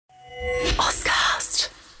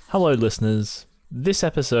Hello, listeners. This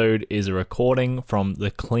episode is a recording from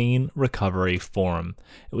the Clean Recovery Forum.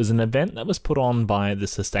 It was an event that was put on by the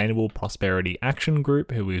Sustainable Prosperity Action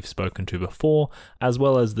Group, who we've spoken to before, as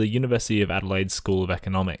well as the University of Adelaide School of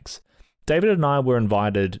Economics. David and I were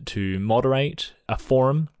invited to moderate a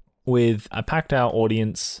forum with a packed-out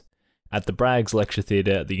audience at the Braggs Lecture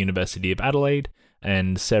Theatre at the University of Adelaide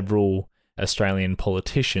and several Australian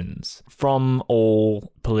politicians from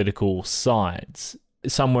all political sides.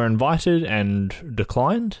 Some were invited and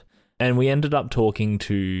declined, and we ended up talking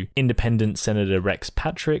to Independent Senator Rex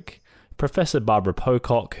Patrick, Professor Barbara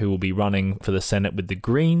Pocock, who will be running for the Senate with the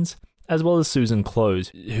Greens, as well as Susan Close,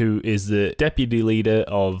 who is the Deputy Leader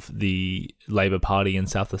of the Labor Party in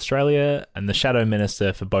South Australia and the Shadow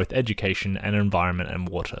Minister for both Education and Environment and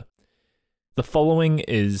Water. The following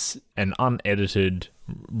is an unedited,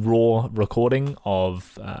 raw recording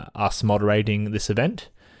of us moderating this event.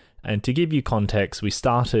 And to give you context, we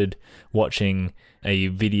started watching a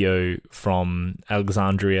video from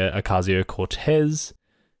Alexandria Ocasio-Cortez,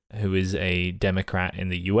 who is a Democrat in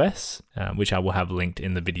the US, which I will have linked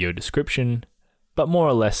in the video description, but more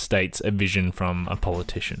or less states a vision from a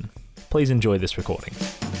politician. Please enjoy this recording.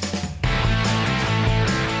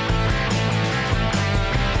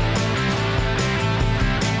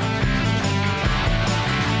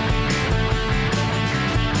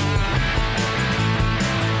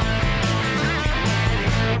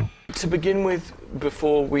 To begin with,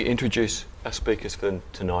 before we introduce our speakers for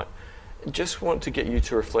tonight, just want to get you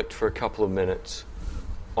to reflect for a couple of minutes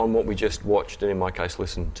on what we just watched and in my case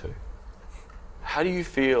listened to. How do you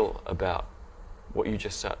feel about what you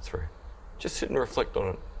just sat through? Just sit and reflect on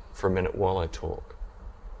it for a minute while I talk.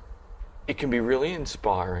 It can be really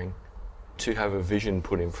inspiring to have a vision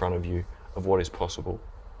put in front of you of what is possible,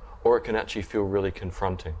 or it can actually feel really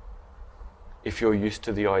confronting if you're used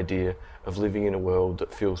to the idea of living in a world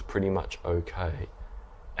that feels pretty much okay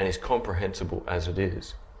and is comprehensible as it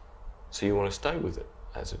is, so you want to stay with it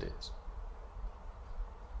as it is.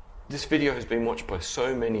 This video has been watched by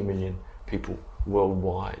so many million people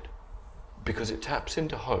worldwide because it taps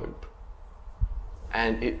into hope,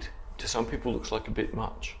 and it, to some people, looks like a bit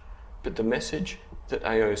much. But the message that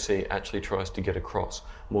AOC actually tries to get across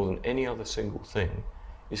more than any other single thing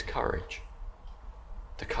is courage.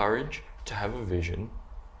 The courage to have a vision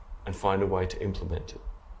and find a way to implement it.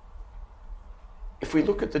 If we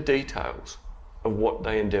look at the details of what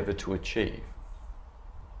they endeavour to achieve,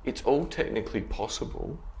 it's all technically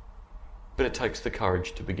possible, but it takes the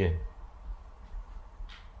courage to begin.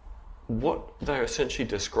 What they're essentially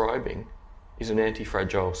describing is an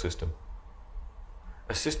anti-fragile system.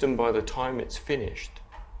 A system, by the time it's finished,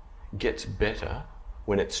 gets better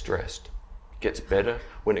when it's stressed, gets better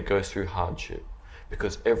when it goes through hardship,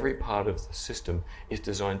 because every part of the system is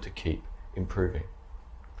designed to keep improving.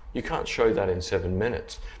 You can't show that in 7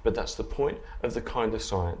 minutes, but that's the point of the kind of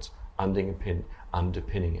science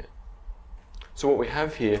underpinning it. So what we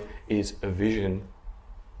have here is a vision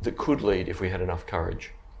that could lead, if we had enough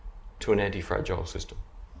courage, to an anti-fragile system.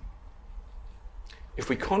 If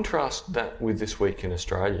we contrast that with this week in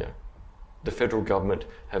Australia, the federal government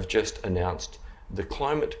have just announced the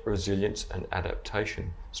Climate Resilience and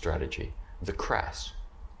Adaptation Strategy, the CRAS.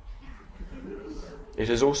 It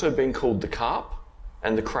has also been called the CARP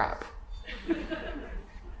and the CRAP.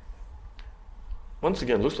 Once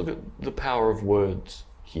again, let's look at the power of words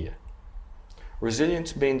here.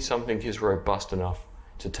 Resilience means something is robust enough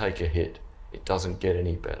to take a hit. It doesn't get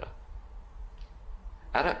any better.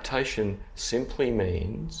 Adaptation simply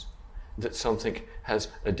means that something has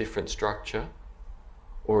a different structure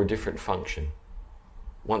or a different function.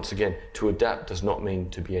 Once again, to adapt does not mean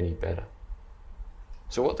to be any better.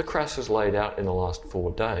 So what the CRAS has laid out in the last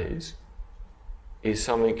 4 days is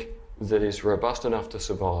something that is robust enough to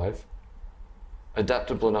survive,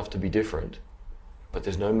 adaptable enough to be different, but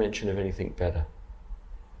there's no mention of anything better.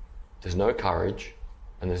 There's no courage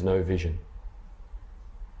and there's no vision.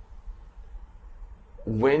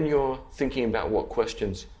 When you're thinking about what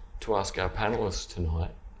questions to ask our panelists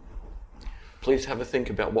tonight, please have a think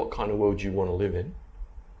about what kind of world you want to live in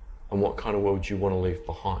and what kind of world you want to leave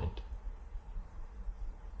behind.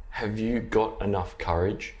 Have you got enough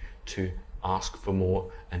courage to ask for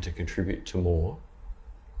more and to contribute to more?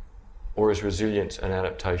 Or is resilience and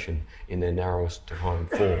adaptation in their narrowest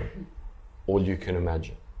defined form all you can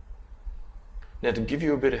imagine? Now, to give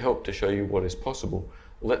you a bit of help to show you what is possible,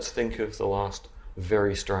 let's think of the last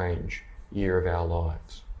very strange year of our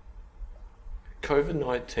lives.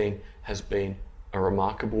 COVID-19 has been a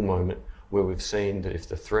remarkable moment where we've seen that if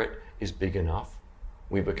the threat is big enough,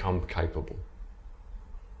 we become capable.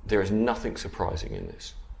 There is nothing surprising in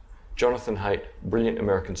this. Jonathan Haidt, brilliant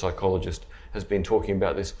American psychologist, has been talking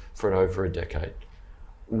about this for over a decade.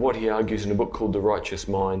 What he argues in a book called The Righteous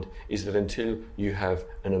Mind is that until you have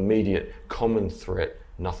an immediate common threat,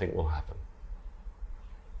 nothing will happen.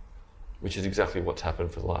 Which is exactly what's happened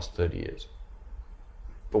for the last 30 years.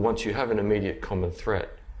 But once you have an immediate common threat,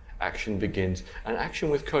 action begins. And action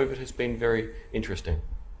with COVID has been very interesting.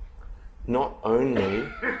 Not only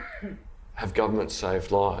have governments saved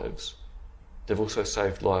lives, they've also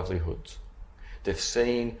saved livelihoods. They've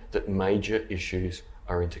seen that major issues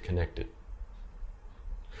are interconnected.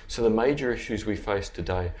 So the major issues we face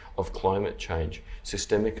today of climate change,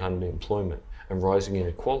 systemic underemployment, and rising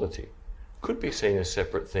inequality could be seen as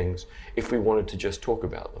separate things if we wanted to just talk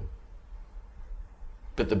about them.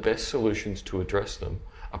 But the best solutions to address them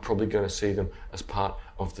are probably going to see them as part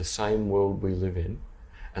of the same world we live in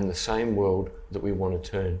and the same world that we want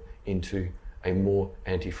to turn into a more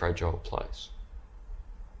anti-fragile place.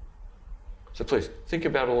 So please, think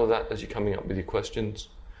about all of that as you're coming up with your questions.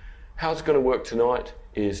 How it's going to work tonight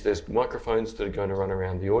is there's microphones that are going to run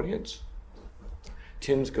around the audience.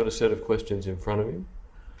 Tim's got a set of questions in front of him.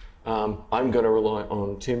 I'm going to rely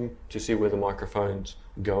on Tim to see where the microphone's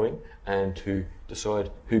going and to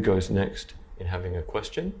decide who goes next in having a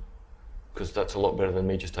question, because that's a lot better than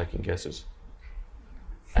me just taking guesses.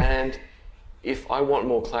 And if I want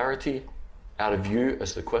more clarity out of you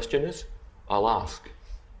as the questioners, I'll ask.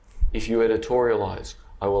 If you editorialise,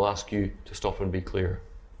 I will ask you to stop and be clearer.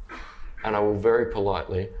 And I will very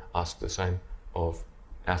politely ask the same of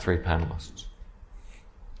our three panellists.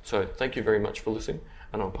 So thank you very much for listening,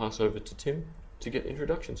 and I'll pass over to Tim to get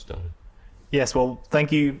introductions started. Yes, well,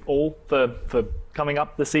 thank you all for coming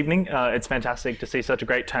up this evening. It's fantastic to see such a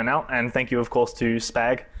great turnout, and thank you, of course, to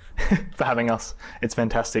SPAG for having us. It's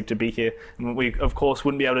fantastic to be here. We, of course,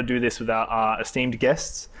 wouldn't be able to do this without our esteemed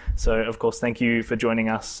guests. So, of course, thank you for joining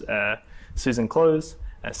us, Susan Close,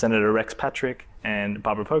 Senator Rex Patrick, and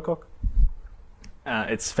Barbara Pocock.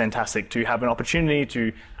 It's fantastic to have an opportunity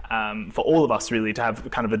to, for all of us really, to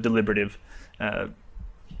have kind of a deliberative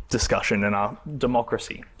discussion in our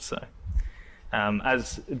democracy. So,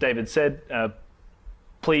 as David said,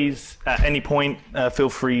 please, at any point, feel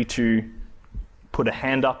free to put a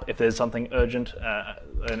hand up if there's something urgent,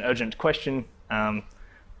 an urgent question.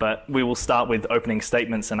 But we will start with opening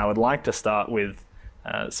statements, and I would like to start with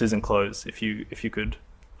Susan Close, if you could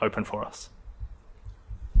open for us.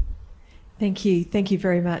 Thank you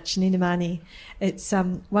very much, Ninamani. It's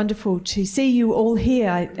wonderful to see you all here.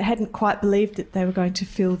 I hadn't quite believed that they were going to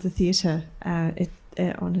fill the theatre in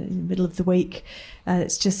the middle of the week.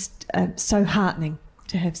 It's just so heartening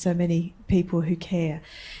to have so many people who care.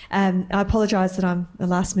 I apologise that I'm a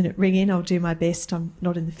last-minute ring-in. I'll do my best. I'm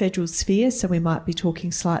not in the federal sphere, so we might be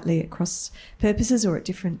talking slightly at cross purposes or at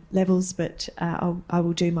different levels, but I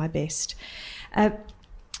will do my best.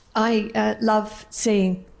 I love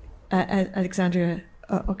seeing Alexandria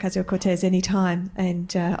Ocasio-Cortez any time,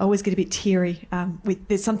 and I always get a bit teary.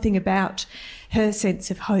 There's something about her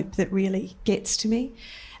sense of hope that really gets to me.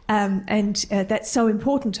 And that's so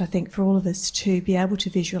important, I think, for all of us to be able to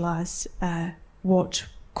visualise what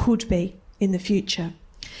could be in the future.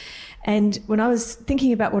 And when I was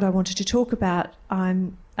thinking about what I wanted to talk about,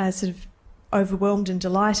 I'm sort of overwhelmed and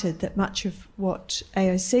delighted that much of what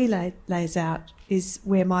AOC lays out is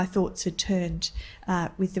where my thoughts had turned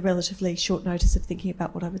with the relatively short notice of thinking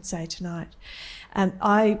about what I would say tonight.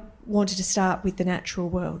 I wanted to start with the natural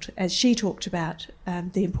world, as she talked about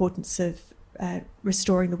the importance of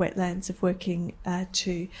restoring the wetlands, of working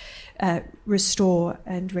to restore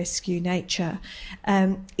and rescue nature.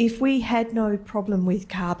 If we had no problem with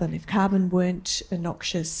carbon, if carbon weren't a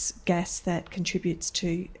noxious gas that contributes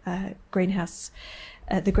to the greenhouse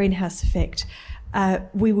effect,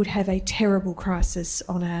 we would have a terrible crisis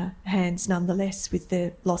on our hands nonetheless with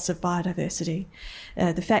the loss of biodiversity.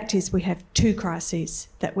 The fact is we have two crises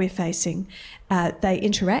that we're facing. They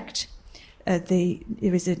interact. There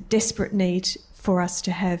is a desperate need for us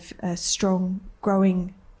to have a strong,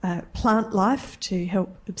 growing plant life to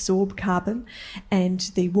help absorb carbon, and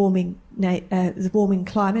the warming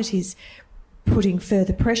climate is putting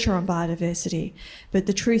further pressure on biodiversity. But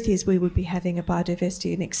the truth is we would be having a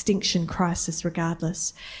biodiversity and extinction crisis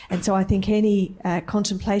regardless. And so I think any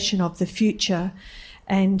contemplation of the future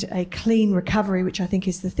and a clean recovery, which I think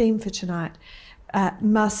is the theme for tonight,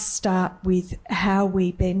 must start with how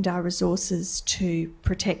we bend our resources to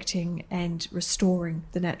protecting and restoring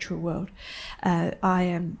the natural world.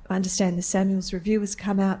 I understand the Samuels Review has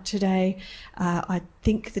come out today. I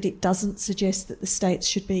think that it doesn't suggest that the states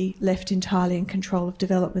should be left entirely in control of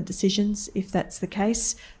development decisions. If that's the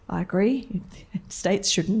case, I agree. States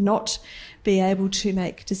should not be able to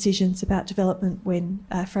make decisions about development when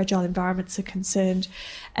fragile environments are concerned.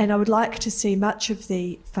 And I would like to see much of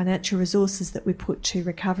the financial resources that we put to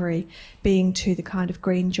recovery being to the kind of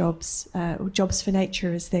green jobs, or jobs for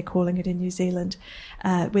nature, as they're calling it in New Zealand,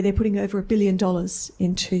 where they're putting over $1 billion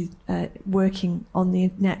into working on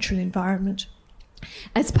the natural environment.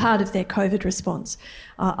 As part of their COVID response,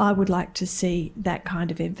 I would like to see that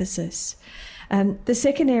kind of emphasis. The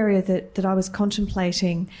second area that I was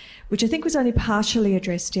contemplating, which I think was only partially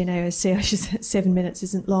addressed in AOC, 7 minutes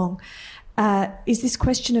isn't long, is this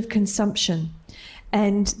question of consumption.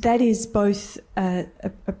 And that is both a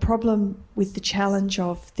problem with the challenge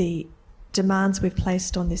of the demands we've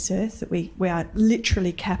placed on this earth, that we are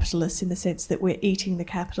literally capitalists in the sense that we're eating the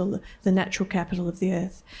capital, the natural capital of the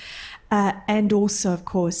earth. And also, of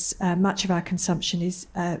course, much of our consumption is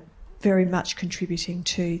very much contributing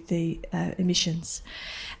to the emissions.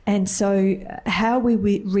 And so how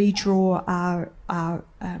we redraw our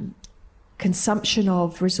consumption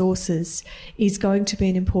of resources is going to be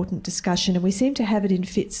an important discussion, and we seem to have it in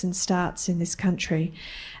fits and starts in this country.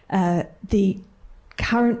 The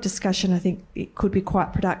current discussion, I think it could be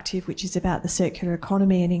quite productive, which is about the circular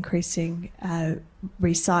economy and increasing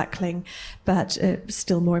recycling, but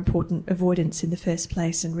still more important, avoidance in the first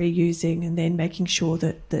place and reusing, and then making sure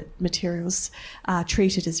that materials are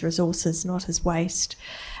treated as resources, not as waste.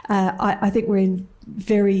 I think we're in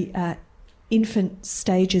very infant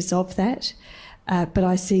stages of that, but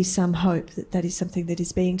I see some hope that that is something that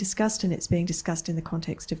is being discussed, and it's being discussed in the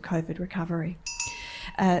context of COVID recovery.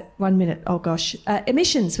 1 minute, oh gosh.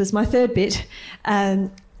 Emissions was my third bit.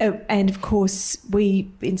 And of course,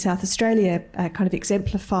 we in South Australia kind of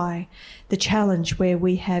exemplify the challenge where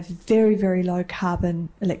we have very, very low carbon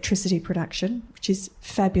electricity production, which is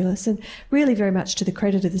fabulous and really very much to the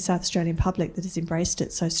credit of the South Australian public that has embraced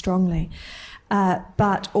it so strongly.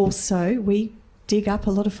 But also we dig up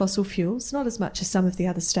a lot of fossil fuels, not as much as some of the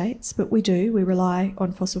other states, but we do. We rely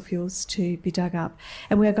on fossil fuels to be dug up.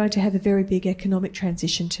 And we are going to have a very big economic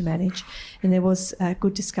transition to manage. And there was a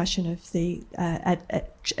good discussion of the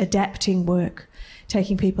adapting work,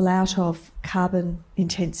 taking people out of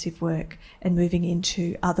carbon-intensive work and moving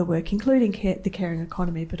into other work, including the caring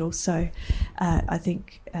economy, but also I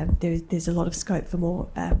think there's a lot of scope for more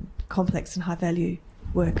complex and high-value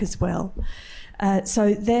work as well.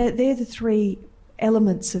 So they're the three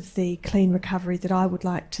elements of the clean recovery that I would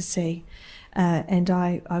like to see, and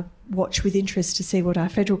I watch with interest to see what our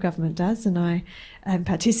federal government does, and I am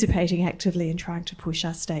participating actively in trying to push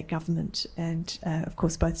our state government and of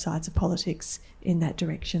course both sides of politics in that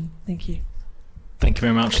direction. Thank you. Thank you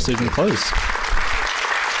very much, Susan Close.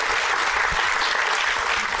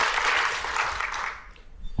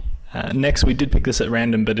 Next, we did pick this at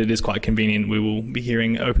random, but it is quite convenient. We will be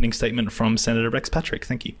hearing an opening statement from Senator Rex Patrick.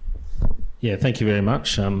 Thank you. Yeah, thank you very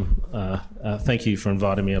much. Thank you for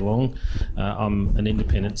inviting me along. I'm an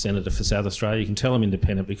independent senator for South Australia. You can tell I'm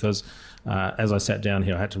independent because as I sat down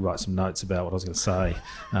here, I had to write some notes about what I was going to say.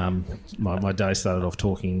 My day started off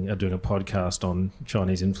doing a podcast on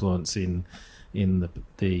Chinese influence in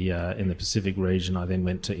the Pacific region. I then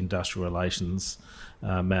went to industrial relations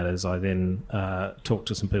matters. I then talked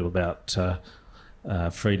to some people about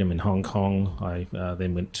freedom in Hong Kong. I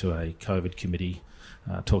then went to a COVID committee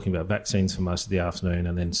talking about vaccines for most of the afternoon,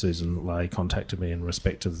 and then Susan Ley contacted me in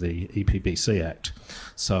respect of the EPBC Act.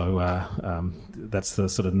 So that's the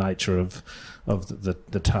sort of nature of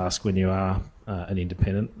the task when you are an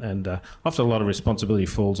independent, and often a lot of responsibility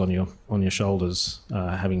falls on your shoulders,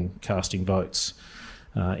 casting votes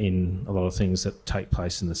in a lot of things that take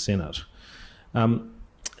place in the Senate. In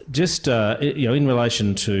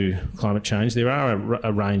relation to climate change, there are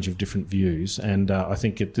a range of different views, and I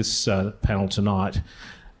think at this panel tonight,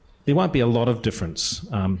 there won't be a lot of difference.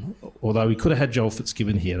 Although we could have had Joel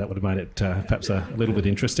Fitzgibbon here, that would have made it perhaps a little bit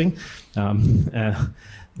interesting.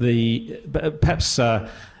 Perhaps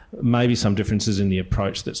maybe some differences in the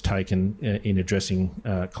approach that's taken in addressing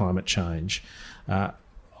climate change.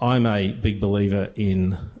 I'm a big believer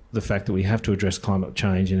in the fact that we have to address climate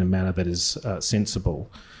change in a manner that is sensible.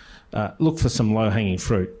 Look for some low-hanging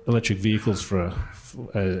fruit. Electric vehicles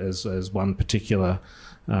as one particular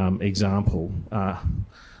example.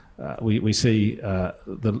 We see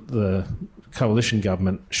the coalition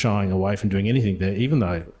government shying away from doing anything there, even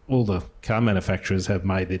though all the car manufacturers have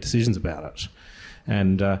made their decisions about it.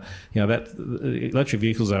 And electric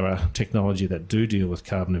vehicles are a technology that do deal with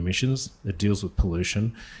carbon emissions, that deals with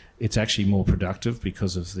pollution. It's actually more productive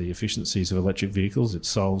because of the efficiencies of electric vehicles. It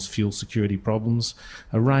solves fuel security problems,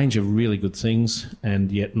 a range of really good things,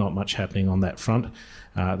 and yet not much happening on that front.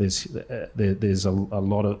 There's a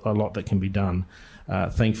lot that can be done.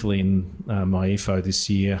 Thankfully, in my EFO this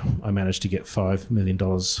year, I managed to get $5 million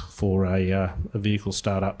for a vehicle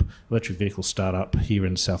startup, electric vehicle startup here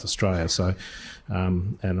in South Australia. So,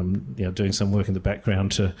 and I'm doing some work in the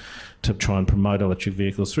background to try and promote electric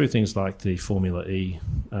vehicles through things like the Formula E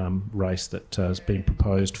race that has been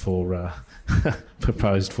proposed for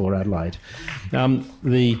Adelaide.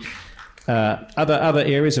 The other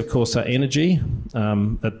areas, of course, are energy.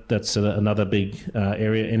 That's another big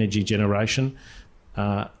area, energy generation.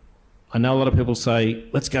 I know a lot of people say,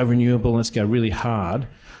 let's go renewable, let's go really hard.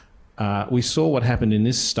 We saw what happened in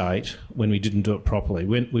this state when we didn't do it properly.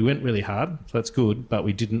 We went really hard, so that's good, but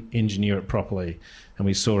we didn't engineer it properly, and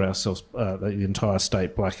we saw ourselves, the entire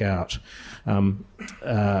state, black out. And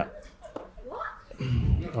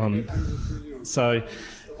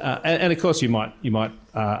of course, you might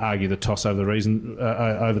argue the toss over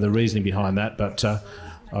the reasoning behind that, but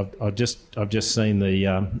I've just seen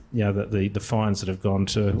the fines that have gone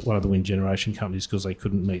to one of the wind generation companies because they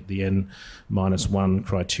couldn't meet the N-1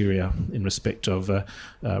 criteria in respect of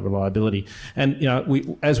reliability. And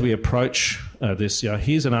as we approach this,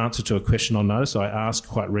 here's an answer to a question on notice I ask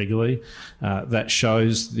quite regularly that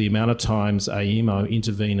shows the amount of times AEMO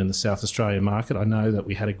intervene in the South Australian market. I know that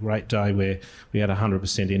we had a great day where we had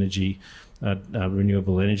 100% energy.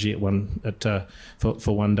 Renewable energy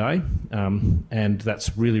for one day, and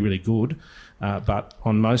that's really, really good. But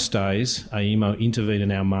on most days, AEMO intervene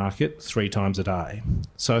in our market 3 times a day.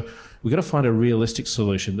 So we've got to find a realistic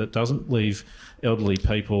solution that doesn't leave elderly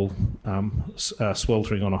people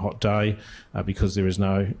sweltering on a hot day because there's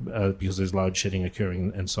load shedding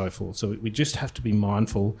occurring and so forth. So we just have to be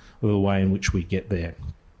mindful of the way in which we get there.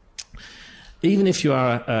 Even if you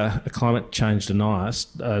are a climate change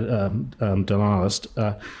denialist,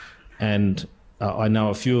 and I know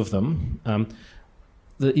a few of them,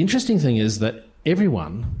 the interesting thing is that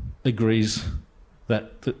everyone agrees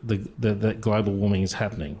that that global warming is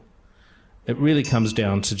happening. It really comes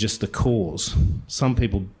down to just the cause. Some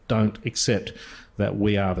people don't accept that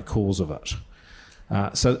we are the cause of it.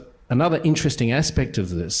 So another interesting aspect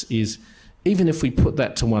of this is, even if we put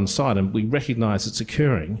that to one side and we recognise it's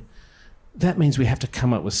occurring, that means we have to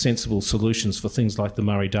come up with sensible solutions for things like the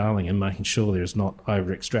Murray-Darling and making sure there is not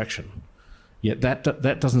over-extraction. Yet that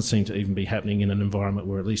doesn't seem to even be happening in an environment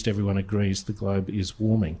where at least everyone agrees the globe is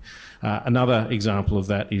warming. Another example of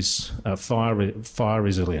that is fire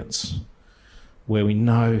resilience, where we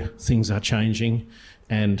know things are changing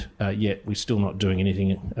and yet we're still not doing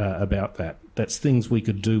anything about that. That's things we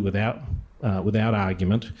could do without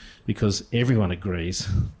argument, because everyone agrees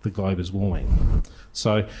the globe is warming.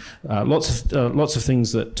 So lots of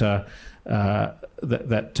things that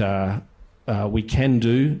we can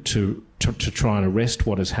do to try and arrest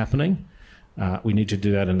what is happening. We need to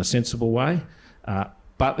do that in a sensible way.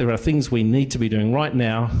 But there are things we need to be doing right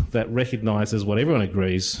now that recognises what everyone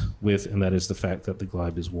agrees with, and that is the fact that the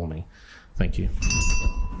globe is warming. Thank you.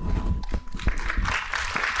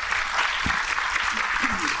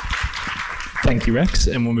 Thank you, Rex,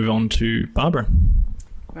 and we'll move on to Barbara.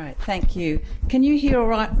 Right, thank you. Can you hear all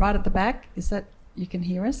right at the back? Is that, you can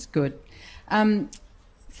hear us? Good.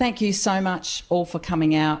 Thank you so much all for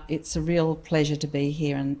coming out. It's a real pleasure to be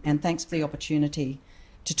here, and thanks for the opportunity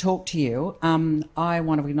to talk to you. I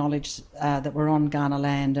want to acknowledge that we're on Kaurna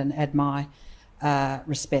land and add my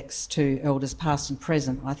respects to Elders past and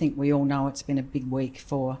present. I think we all know it's been a big week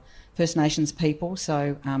for First Nations people,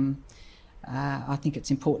 so I think it's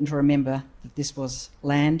important to remember that this was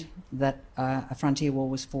land that a frontier war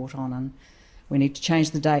was fought on, and we need to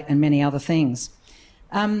change the date and many other things.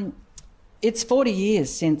 It's 40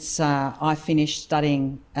 years since I finished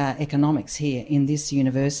studying economics here in this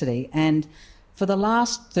university, and for the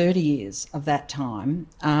last 30 years of that time,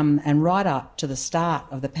 and right up to the start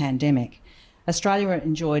of the pandemic, Australia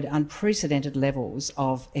enjoyed unprecedented levels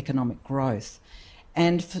of economic growth.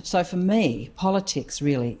 And so for me, politics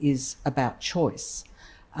really is about choice.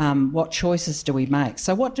 What choices do we make?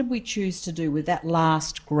 So what did we choose to do with that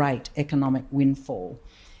last great economic windfall?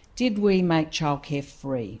 Did we make childcare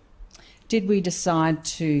free? Did we decide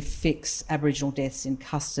to fix Aboriginal deaths in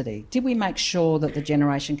custody? Did we make sure that the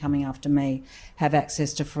generation coming after me have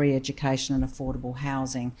access to free education and affordable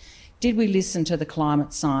housing? Did we listen to the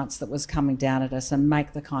climate science that was coming down at us and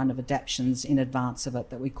make the kind of adaptations in advance of it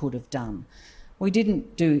that we could have done? We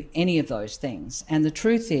didn't do any of those things. And the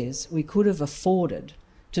truth is, we could have afforded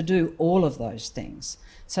to do all of those things.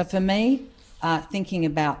 So for me, thinking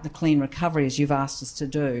about the clean recovery as you've asked us to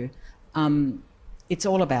do, it's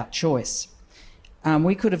all about choice.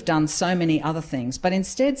 We could have done so many other things, but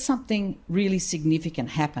instead something really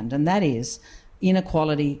significant happened, and that is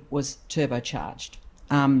inequality was turbocharged,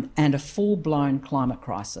 and a full-blown climate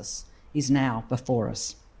crisis is now before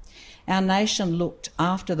us. Our nation looked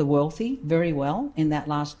after the wealthy very well in that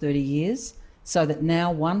last 30 years, so that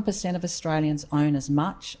now 1% of Australians own as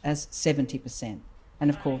much as 70%. And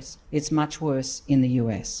of course, it's much worse in the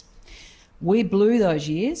US. We blew those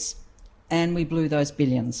years and we blew those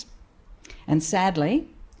billions. And sadly,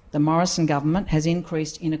 the Morrison government has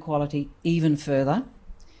increased inequality even further.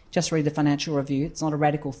 Just read the Financial Review. It's not a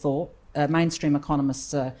radical thought. Mainstream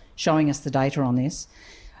economists are showing us the data on this.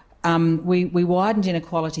 We widened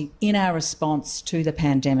inequality in our response to the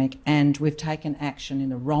pandemic, and we've taken action in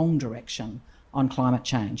the wrong direction on climate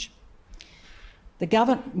change. The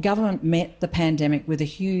government met the pandemic with a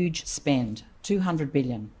huge spend, $200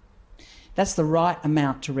 billion. That's the right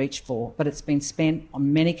amount to reach for, but it's been spent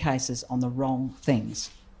in many cases on the wrong things.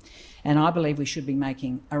 And I believe we should be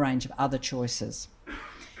making a range of other choices.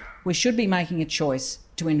 We should be making a choice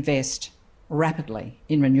to invest rapidly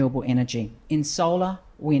in renewable energy, in solar,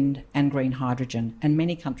 wind and green hydrogen, and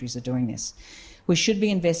many countries are doing this. We should be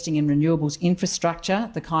investing in renewables infrastructure,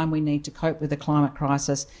 the kind we need to cope with the climate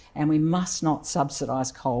crisis, and we must not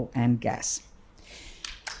subsidise coal and gas.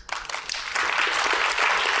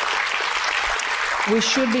 We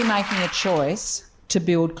should be making a choice to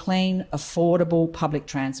build clean, affordable public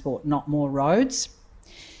transport, not more roads.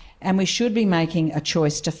 And we should be making a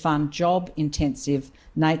choice to fund job-intensive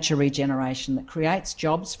nature regeneration that creates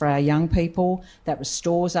jobs for our young people, that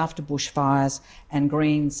restores after bushfires and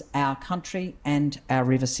greens our country and our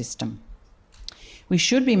river system. We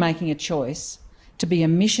should be making a choice to be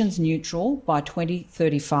emissions neutral by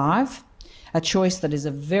 2035, a choice that is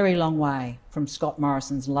a very long way from Scott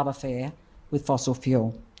Morrison's love affair with fossil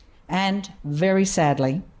fuel, and, very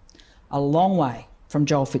sadly, a long way from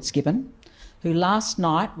Joel Fitzgibbon, who last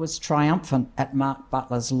night was triumphant at Mark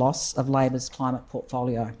Butler's loss of Labor's climate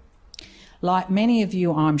portfolio. Like many of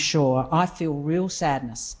you, I'm sure, I feel real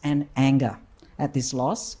sadness and anger at this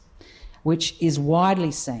loss, which is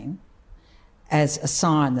widely seen as a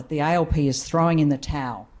sign that the ALP is throwing in the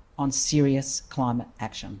towel on serious climate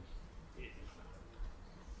action.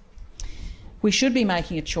 We should be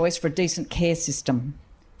making a choice for a decent care system.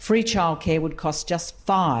 Free childcare would cost just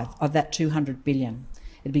 5 of that $200 billion.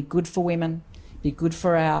 It'd be good for women, be good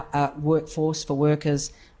for our workforce, for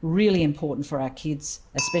workers, really important for our kids,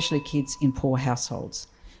 especially kids in poor households.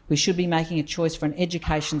 We should be making a choice for an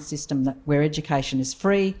education system where education is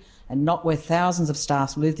free and not where thousands of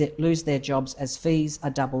staff lose their jobs as fees are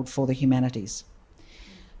doubled for the humanities.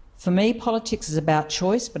 For me, politics is about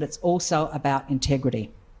choice, but it's also about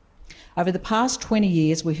integrity. Over the past 20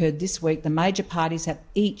 years, we heard this week the major parties have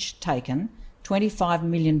each taken $25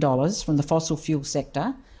 million from the fossil fuel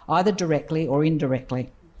sector, either directly or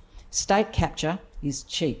indirectly. State capture is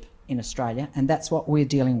cheap in Australia, and that's what we're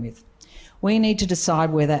dealing with. We need to decide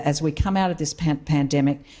whether, as we come out of this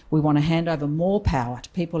pandemic, we want to hand over more power to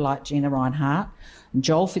people like Gina Rinehart and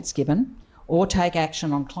Joel Fitzgibbon, or take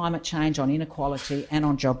action on climate change, on inequality and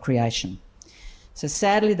on job creation. So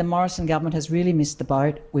sadly, the Morrison government has really missed the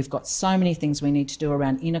boat. We've got so many things we need to do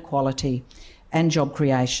around inequality and job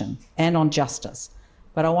creation and on justice.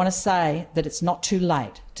 But I want to say that it's not too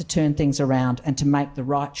late to turn things around and to make the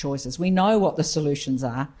right choices. We know what the solutions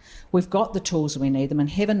are. We've got the tools we need them, and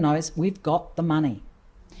heaven knows we've got the money.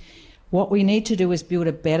 What we need to do is build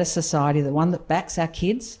a better society, the one that backs our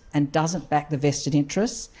kids and doesn't back the vested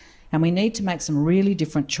interests. And we need to make some really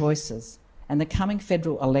different choices. And the coming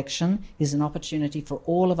federal election is an opportunity for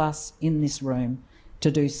all of us in this room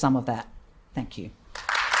to do some of that. Thank you.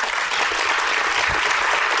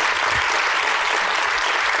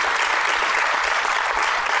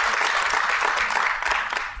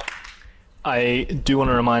 I do want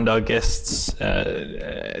to remind our guests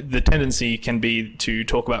the tendency can be to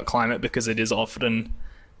talk about climate because it is often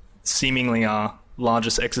seemingly our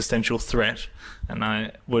largest existential threat, and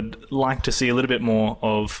I would like to see a little bit more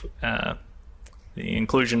of the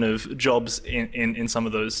inclusion of jobs in some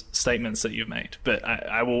of those statements that you've made. But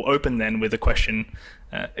I will open then with a question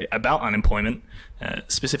about unemployment,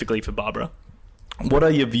 specifically for Barbara. What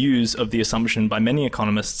are your views of the assumption by many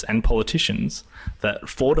economists and politicians that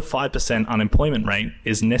 4 to 5% unemployment rate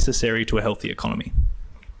is necessary to a healthy economy?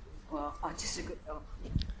 Well, I disagree.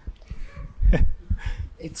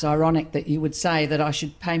 It's ironic that you would say that I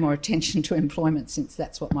should pay more attention to employment, since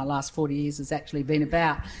that's what my last 40 years has actually been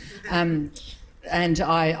about. And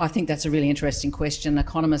I think that's a really interesting question.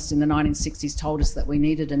 Economists in the 1960s told us that we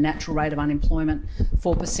needed a natural rate of unemployment,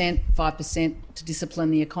 4%, 5%, to discipline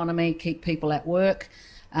the economy, keep people at work,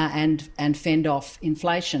 and fend off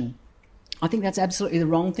inflation. I think that's absolutely the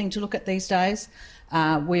wrong thing to look at these days.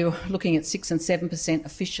 We're looking at 6 and 7%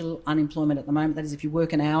 official unemployment at the moment. That is, if you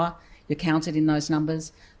work an hour, you're counted in those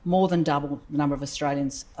numbers. More than double the number of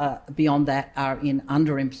Australians beyond that are in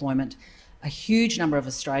underemployment. A huge number of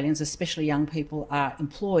Australians, especially young people, are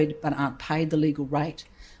employed but aren't paid the legal rate.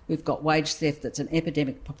 We've got wage theft that's an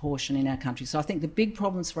epidemic proportion in our country. So I think the big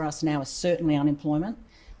problems for us now are certainly unemployment,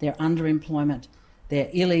 they're underemployment, they're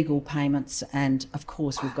illegal payments, and of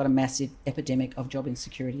course we've got a massive epidemic of job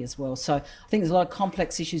insecurity as well. So I think there's a lot of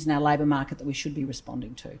complex issues in our labour market that we should be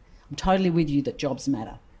responding to. I'm totally with you that jobs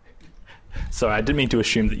matter. Sorry, I didn't mean to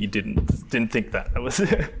assume that you didn't think that. That was.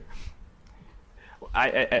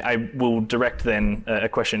 I will direct then a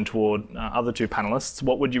question toward other two panellists.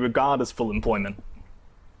 What would you regard as full employment?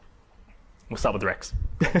 We'll start with Rex.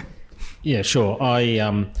 Yeah, sure.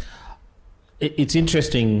 It's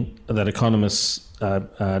interesting that economists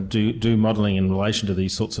do modelling in relation to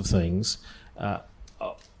these sorts of things.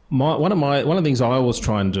 One of the things I always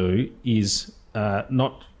try and do is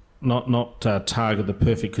not target the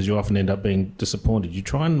perfect, because you often end up being disappointed. You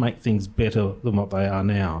try and make things better than what they are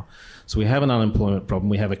now. So we have an unemployment problem,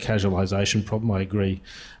 we have a casualisation problem. I agree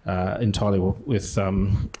entirely with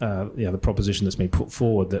the proposition that's been put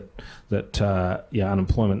forward that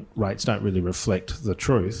unemployment rates don't really reflect the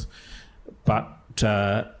truth. But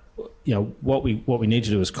what we need to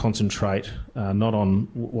do is concentrate not on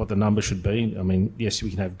what the number should be. I mean, yes, we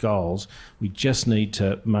can have goals. We just need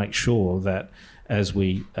to make sure that as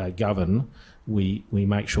we govern, we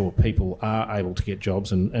make sure people are able to get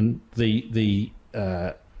jobs, and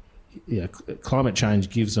climate change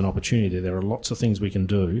gives an opportunity. There are lots of things we can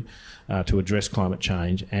do to address climate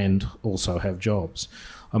change and also have jobs.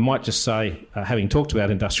 I might just say, having talked about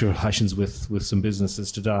industrial relations with some businesses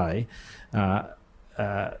today,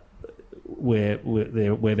 where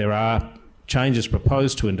there are changes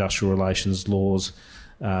proposed to industrial relations laws,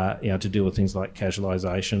 to deal with things like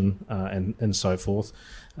casualisation and so forth,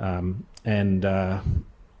 and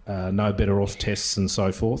no better off tests and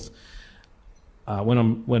so forth.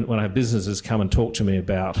 When I have businesses come and talk to me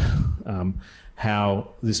about how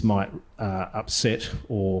this might upset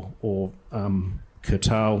or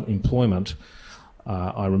curtail employment,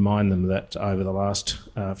 I remind them that over the last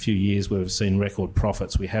few years we've seen record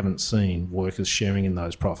profits. We haven't seen workers sharing in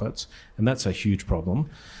those profits, and that's a huge problem.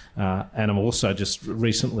 And I'm also just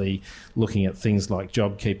recently looking at things like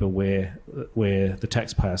JobKeeper, where the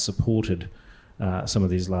taxpayer supported some of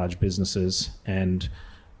these large businesses, and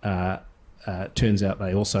turns out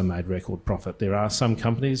they also made record profit. There are some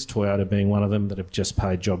companies, Toyota being one of them, that have just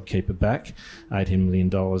paid JobKeeper back $18 million.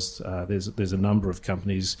 There's a number of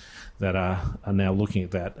companies that are now looking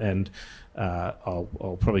at that, and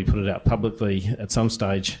I'll probably put it out publicly at some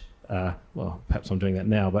stage. Perhaps I'm doing that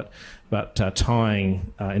now, but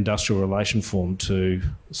tying industrial relation form to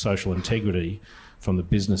social integrity from the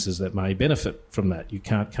businesses that may benefit from that. You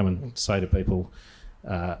can't come and say to people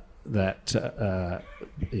that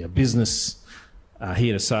business are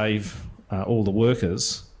here to save all the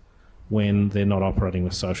workers when they're not operating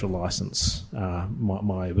with social licence.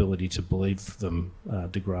 My ability to believe them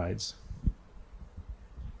degrades.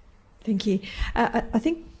 Thank you. I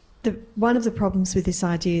think one of the problems with this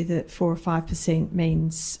idea that 4 or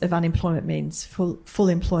 5% of unemployment means full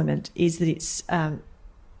employment is that it's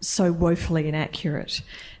so woefully inaccurate.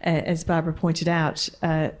 As Barbara pointed out,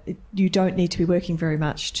 you don't need to be working very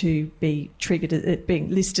much to be triggered at being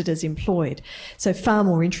listed as employed. So far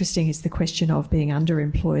more interesting is the question of being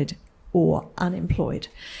underemployed or unemployed.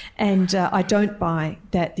 And I don't buy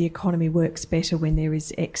that the economy works better when there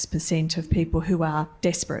is X% of people who are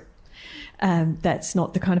desperate. That's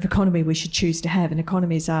not the kind of economy we should choose to have, and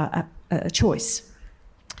economies are a choice.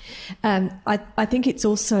 I think it's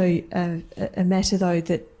also a matter, though,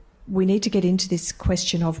 that we need to get into this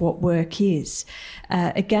question of what work is.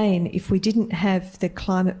 Again, if we didn't have the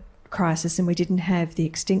climate crisis and we didn't have the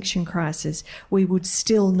extinction crisis, we would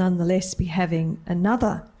still nonetheless be having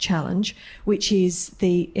another challenge, which is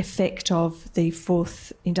the effect of the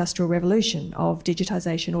fourth industrial revolution, of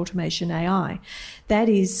digitisation, automation, AI. That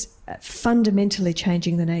is fundamentally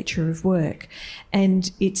changing the nature of work, and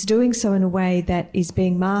it's doing so in a way that is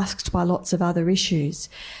being masked by lots of other issues,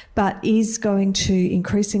 but is going to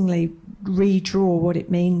increasingly redraw what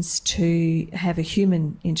it means to have a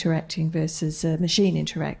human interacting versus a machine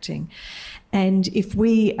interacting. And if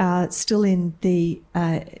we are still in the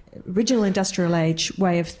original industrial age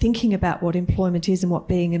way of thinking about what employment is and what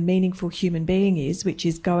being a meaningful human being is, which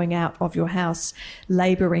is going out of your house,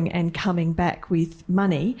 labouring and coming back with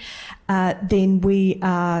money, then we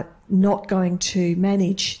are not going to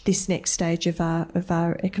manage this next stage of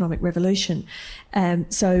our economic revolution.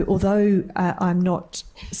 So although I'm not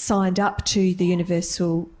signed up to the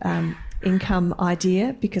universal income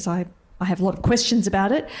idea, because I have a lot of questions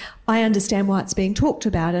about it, I understand why it's being talked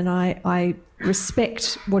about, and I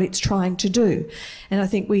respect what it's trying to do. And I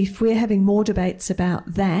think if we're having more debates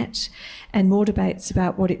about that and more debates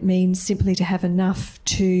about what it means simply to have enough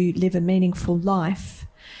to live a meaningful life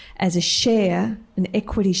as a share, an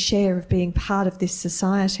equity share of being part of this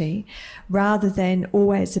society, rather than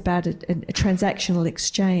always about a transactional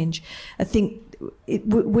exchange, I think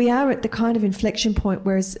we are at the kind of inflection point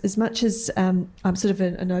where, as much as I'm sort of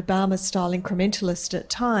an Obama-style incrementalist at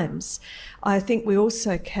times, I think we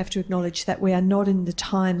also have to acknowledge that we are not in the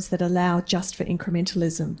times that allow just for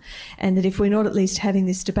incrementalism, and that if we're not at least having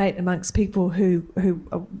this debate amongst people who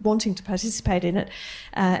are wanting to participate in it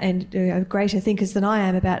and greater thinkers than I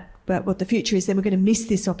am about what the future is, then we're going to miss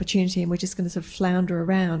this opportunity and we're just going to sort of flounder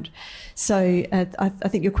around. So I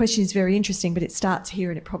think your question is very interesting, but it starts here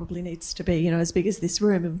and it probably needs to be, as big as this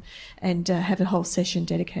room and have a whole session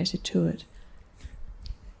dedicated to it.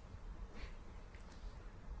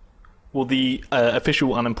 Well, the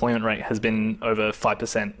official unemployment rate has been over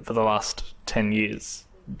 5% for the last 10 years.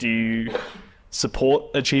 Do you support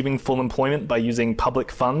achieving full employment by using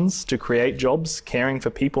public funds to create jobs, caring for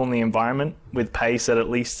people and the environment with pay set at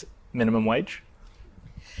least minimum wage?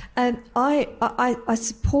 I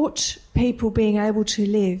support people being able to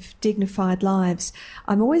live dignified lives.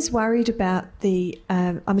 I'm always worried about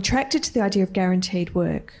I'm attracted to the idea of guaranteed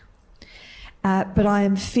work, but I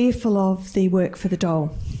am fearful of the work for the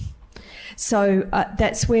dole. So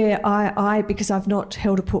that's where because I've not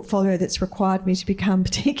held a portfolio that's required me to become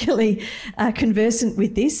particularly conversant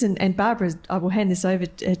with this, and Barbara, I will hand this over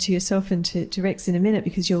to yourself and to Rex in a minute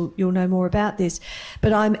because you'll know more about this.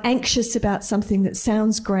 But I'm anxious about something that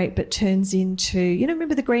sounds great but turns into,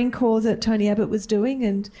 remember the Green Corps that Tony Abbott was doing,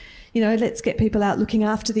 and let's get people out looking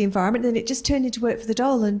after the environment. And it just turned into work for the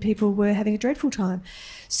dole and people were having a dreadful time.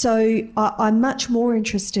 So I'm much more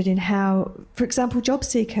interested in how, for example,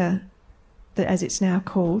 JobSeeker, as it's now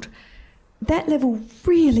called, that level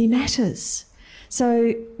really matters.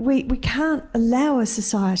 So we can't allow a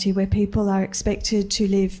society where people are expected to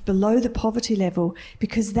live below the poverty level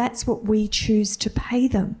because that's what we choose to pay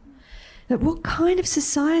them. But what kind of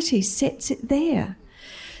society sets it there?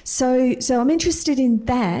 So I'm interested in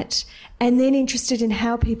that, and then interested in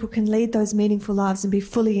how people can lead those meaningful lives and be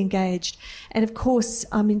fully engaged. And of course,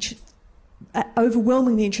 I'm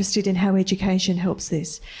overwhelmingly interested in how education helps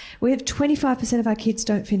this. We have 25% of our kids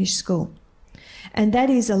don't finish school, and that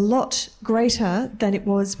is a lot greater than it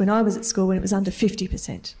was when I was at school, when it was under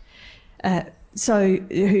 50%.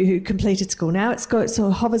 Who completed school. Now it sort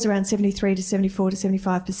of hovers around 73 to 74 to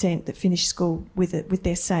 75% that finish school with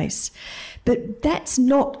their SACE. But that's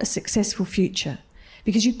not a successful future,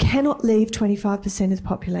 because you cannot leave 25% of the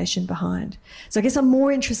population behind. So I guess I'm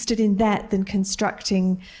more interested in that than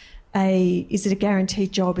constructing is it a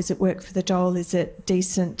guaranteed job? Is it work for the dole? Is it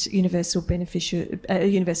decent universal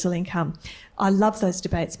income? I love those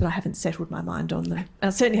debates, but I haven't settled my mind on them.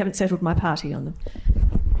 I certainly haven't settled my party on them.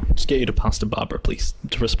 Just get you to pass to Barbara, please,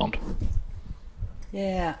 to respond.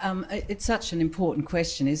 Yeah, it's such an important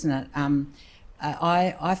question, isn't it?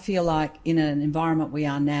 I feel like in an environment we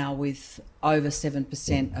are now with over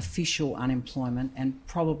 7% official unemployment and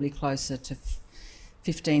probably closer to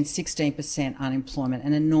 15, 16% unemployment,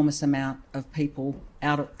 an enormous amount of people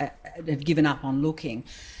have given up on looking.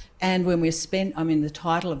 And when the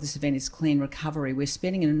title of this event is Clean Recovery, we're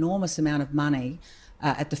spending an enormous amount of money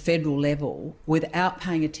at the federal level without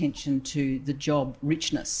paying attention to the job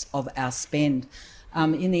richness of our spend.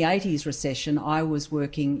 In the 80s recession, I was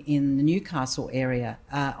working in the Newcastle area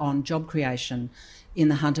on job creation in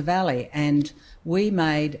the Hunter Valley, and we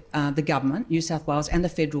made the government, New South Wales and the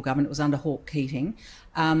federal government, it was under Hawke Keating,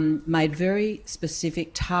 made very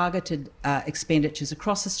specific targeted expenditures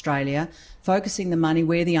across Australia, focusing the money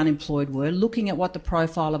where the unemployed were, looking at what the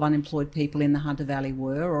profile of unemployed people in the Hunter Valley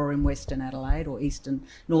were, or in Western Adelaide or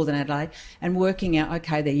Northern Adelaide, and working out,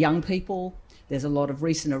 okay, they're young people, there's a lot of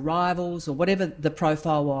recent arrivals or whatever the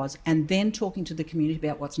profile was, and then talking to the community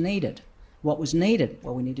about what's needed. What was needed?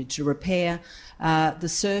 Well, we needed to repair the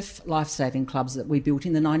surf life-saving clubs that we built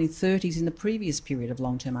in the 1930s in the previous period of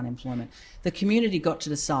long-term unemployment. The community got to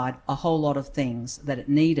decide a whole lot of things that it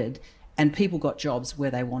needed, and people got jobs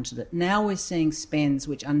where they wanted it. Now we're seeing spends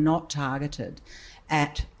which are not targeted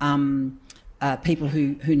at people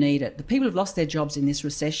who need it. The people who've lost their jobs in this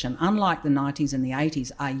recession, unlike the 90s and the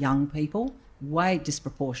 80s, are young people, way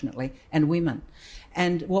disproportionately, and women.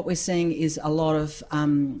 And what we're seeing is a lot of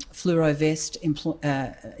fluoro-vest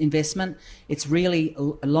investment. It's really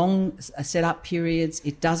long set-up periods.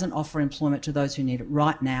 It doesn't offer employment to those who need it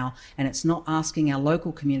right now, and it's not asking our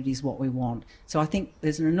local communities what we want. So I think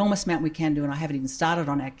there's an enormous amount we can do, and I haven't even started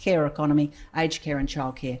on our care economy, aged care and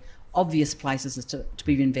childcare. Obvious places to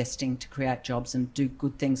be investing to create jobs and do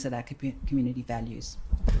good things that our community values.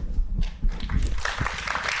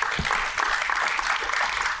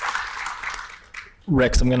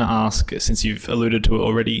 Rex, I'm going to ask, since you've alluded to it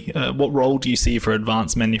already, what role do you see for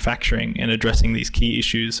advanced manufacturing in addressing these key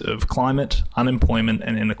issues of climate, unemployment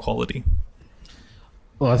and inequality?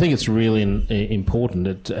 Well, I think it's really important.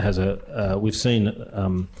 It has we've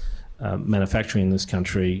seen manufacturing in this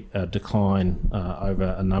country decline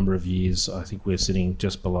over a number of years. I think we're sitting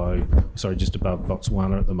just above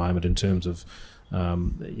Botswana at the moment in terms of our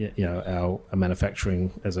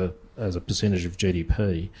manufacturing as a percentage of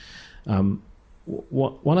GDP.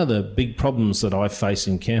 One of the big problems that I face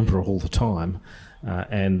in Canberra all the time,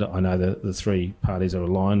 and I know that the three parties are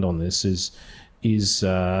aligned on this, is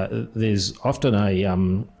there's often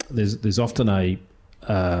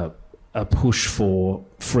a push for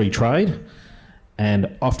free trade,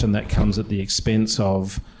 and often that comes at the expense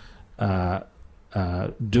of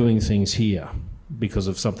doing things here because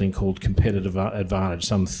of something called competitive advantage,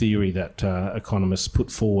 some theory that economists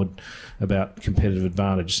put forward about competitive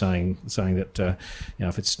advantage, saying that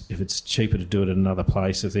if it's cheaper to do it in another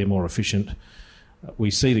place, if they're more efficient.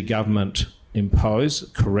 We see the government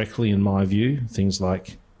impose, correctly in my view, things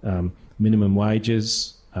like minimum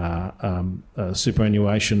wages,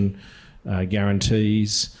 superannuation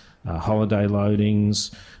guarantees, holiday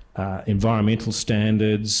loadings, environmental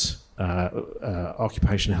standards,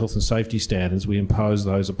 occupational health and safety standards. We impose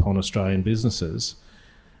those upon Australian businesses,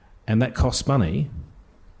 and that costs money.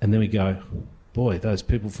 And then we go, boy, those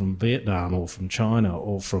people from Vietnam or from China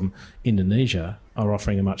or from Indonesia are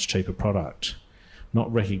offering a much cheaper product,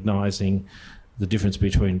 not recognising the difference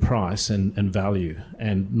between price and value,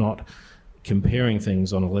 and not comparing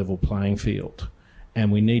things on a level playing field. And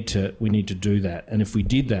we need to do that. And if we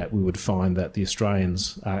did that, we would find that the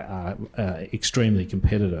Australians are extremely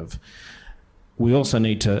competitive. We also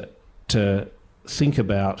need to think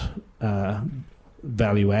about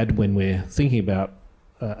value add when we're thinking about,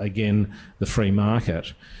 again, the free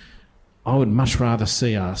market. I would much rather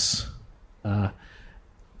see us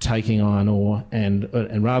taking iron ore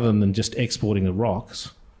and rather than just exporting the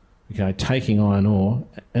rocks, taking iron ore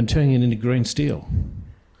and turning it into green steel,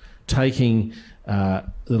 taking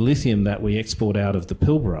the lithium that we export out of the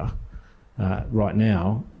Pilbara right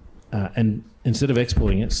now, and instead of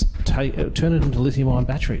exporting it, turn it into lithium-ion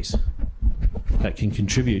batteries that can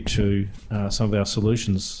contribute to some of our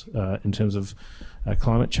solutions in terms of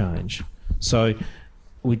climate change. So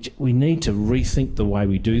we need to rethink the way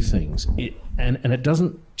we do things, and it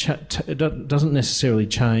doesn't necessarily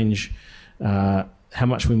change how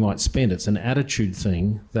much we might spend. It's an attitude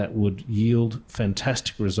thing that would yield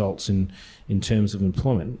fantastic results in terms of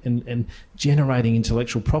employment and generating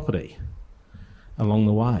intellectual property along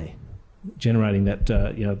the way, generating that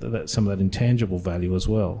that some of that intangible value as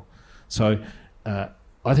well. So I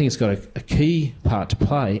think it's got a key part to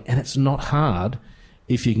play, and it's not hard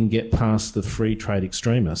if you can get past the free trade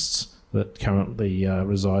extremists that currently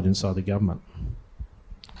reside inside the government.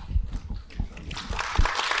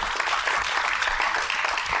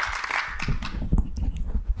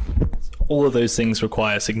 All of those things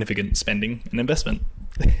require significant spending and investment.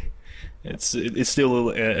 It's still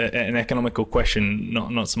an economical question,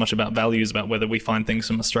 not so much about values, about whether we find things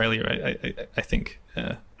from Australia. I think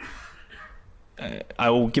I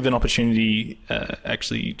will give an opportunity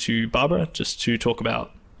actually to Barbara just to talk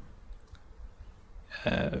about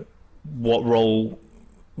what role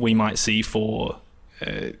we might see for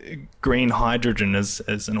green hydrogen as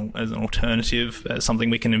an alternative, something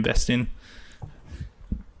we can invest in.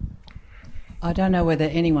 I don't know whether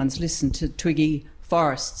anyone's listened to Twiggy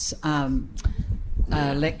Forrest's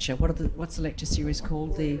lecture. What's the lecture series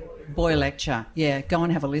called? The Boyer Lecture. Yeah, go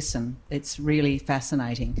and have a listen. It's really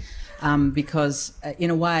fascinating because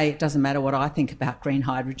in a way it doesn't matter what I think about green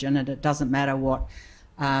hydrogen, and it doesn't matter what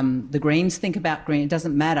the Greens think about green. It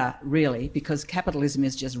doesn't matter really, because capitalism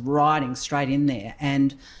is just riding straight in there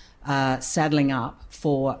and saddling up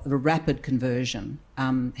for the rapid conversion.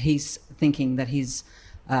 He's thinking that his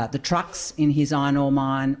The trucks in his iron ore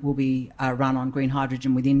mine will be run on green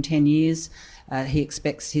hydrogen within 10 years. He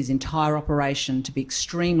expects his entire operation to be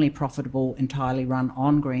extremely profitable, entirely run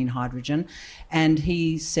on green hydrogen. And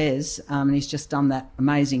he says, and he's just done that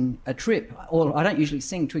amazing trip. I don't usually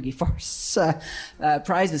sing Twiggy Forrest's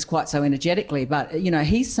praises quite so energetically, but,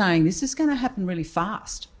 he's saying this is going to happen really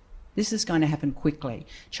fast. This is going to happen quickly.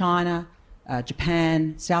 China,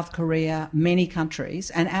 Japan, South Korea, many countries,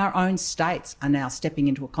 and our own states are now stepping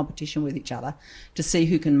into a competition with each other to see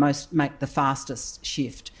who can most make the fastest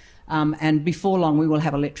shift. And before long, we will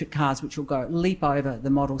have electric cars which will leap over the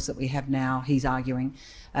models that we have now, he's arguing,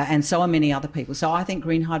 and so are many other people. So I think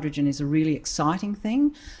green hydrogen is a really exciting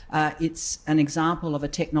thing. It's an example of a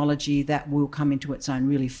technology that will come into its own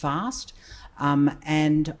really fast.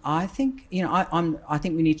 And I think, I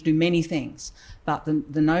think we need to do many things, but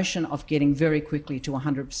the notion of getting very quickly to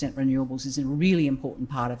 100% renewables is a really important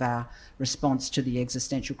part of our response to the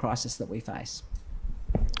existential crisis that we face.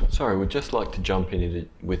 Sorry, we'd just like to jump in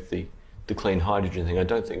with the clean hydrogen thing. I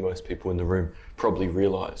don't think most people in the room probably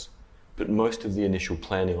realise, but most of the initial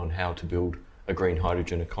planning on how to build a green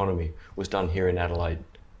hydrogen economy was done here in Adelaide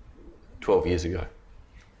 12 years ago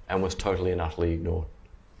and was totally and utterly ignored.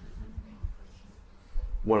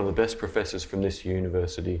 One of the best professors from this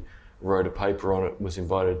university wrote a paper on it, was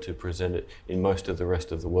invited to present it in most of the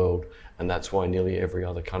rest of the world, and that's why nearly every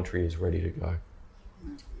other country is ready to go.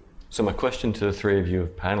 So my question to the three of you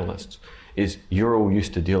panellists is, you're all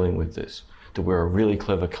used to dealing with this, that we're a really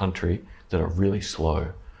clever country that are really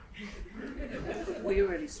slow. We're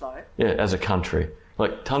really slow? Yeah, as a country.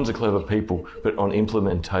 Like, tons of clever people, but on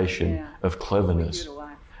implementation of cleverness.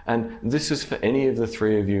 And this is for any of the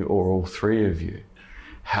three of you or all three of you.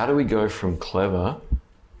 How do we go from clever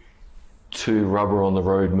to rubber on the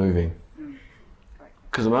road moving?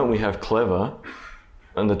 Because the moment we have clever,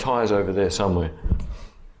 and the tyre's over there somewhere.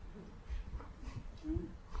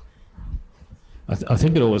 I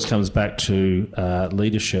think it always comes back to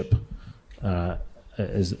leadership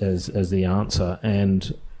as the answer.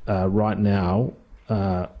 And right now,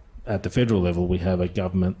 at the federal level, we have a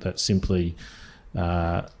government that simply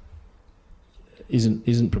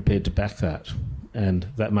isn't prepared to back that, and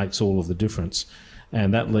that makes all of the difference.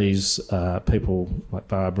 And that leaves people like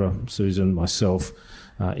Barbara, Susan, myself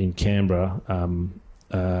in Canberra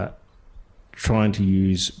trying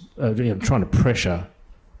to pressure,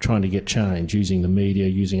 trying to get change, using the media,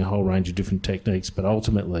 using a whole range of different techniques, but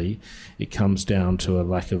ultimately it comes down to a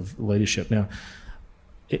lack of leadership. Now,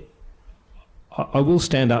 I will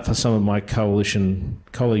stand up for some of my coalition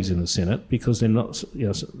colleagues in the Senate, because they're not,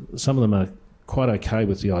 some of them are quite okay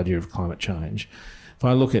with the idea of climate change. If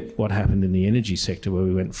I look at what happened in the energy sector, where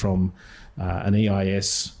we went from an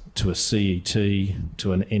EIS to a CET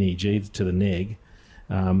to an NEG to the NEG,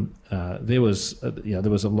 there was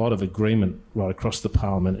a lot of agreement right across the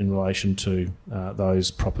parliament in relation to those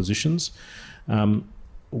propositions.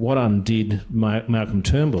 What undid Malcolm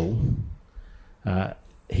Turnbull,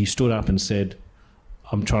 he stood up and said,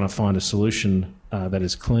 I'm trying to find a solution that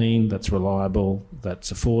is clean, that's reliable,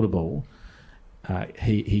 that's affordable.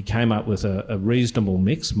 He came up with a reasonable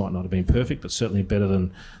mix, might not have been perfect, but certainly better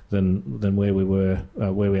than where we were,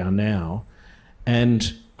 where we are now.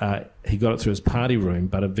 And he got it through his party room,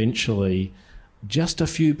 but eventually just a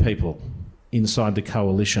few people inside the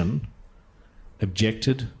coalition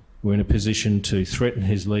objected, were in a position to threaten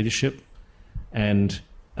his leadership, and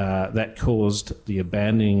that caused the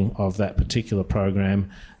abandoning of that particular program.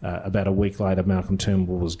 About a week later, Malcolm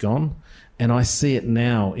Turnbull was gone. And I see it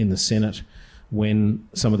now in the Senate when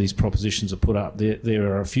some of these propositions are put up.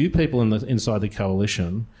 There are a few people inside the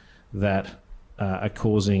coalition that are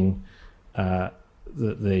causing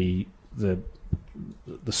the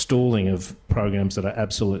stalling of programs that are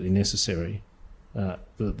absolutely necessary,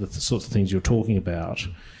 the sorts of things you're talking about.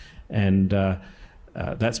 And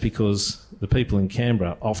that's because the people in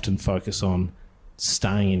Canberra often focus on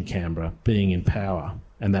staying in Canberra, being in power,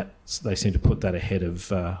 and that they seem to put that ahead of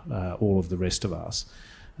all of the rest of us.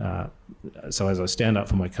 So as I stand up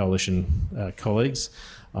for my coalition colleagues,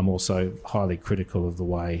 I'm also highly critical of the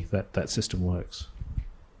way that system works.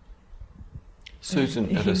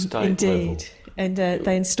 Susan, at a state Indeed. level. And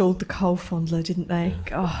they installed the coal fondler, didn't they?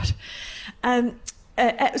 Yeah. God.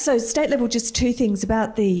 So state level, just two things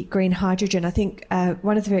about the green hydrogen. I think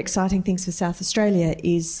one of the very exciting things for South Australia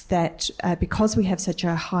is that because we have such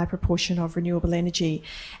a high proportion of renewable energy,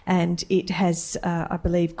 and it has, I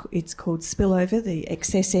believe it's called spillover, the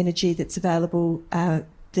excess energy that's available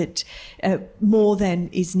that more than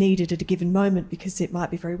is needed at a given moment, because it might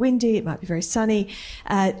be very windy, it might be very sunny.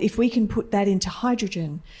 If we can put that into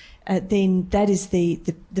hydrogen, then that is the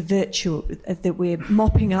virtue that we're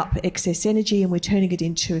mopping up excess energy and we're turning it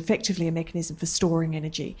into effectively a mechanism for storing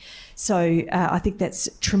energy. So I think that's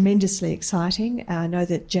tremendously exciting. I know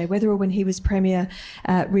that Jay Weatherill, when he was Premier,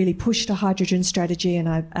 really pushed a hydrogen strategy, and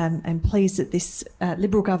I'm pleased that this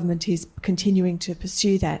Liberal government is continuing to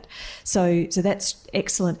pursue that. So that's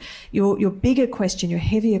excellent. Your bigger question, your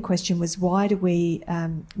heavier question was, why do we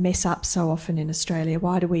mess up so often in Australia?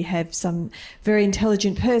 Why do we have some very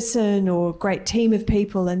intelligent person or great team of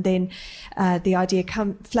people, and then the idea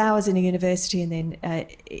flowers in a university, and then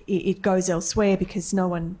it goes elsewhere because no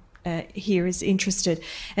one here is interested?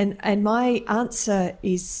 And my answer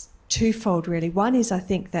is twofold, really. One is, I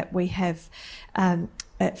think that we have,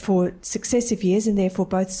 for successive years, and therefore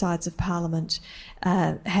both sides of Parliament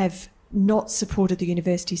have not supported the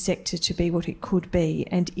university sector to be what it could be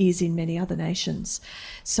and is in many other nations.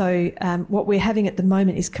 So what we're having at the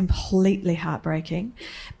moment is completely heartbreaking,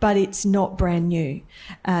 but it's not brand new.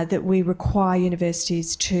 That we require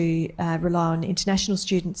universities to rely on international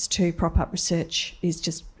students to prop up research is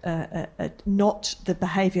just not the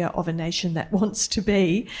behaviour of a nation that wants to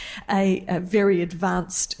be a very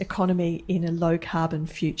advanced economy in a low-carbon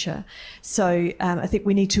future. So I think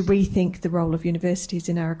we need to rethink the role of universities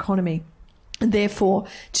in our economy, and therefore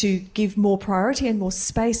to give more priority and more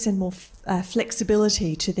space and more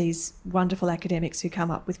flexibility to these wonderful academics who come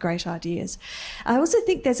up with great ideas. I also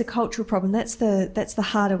think there's a cultural problem. That's the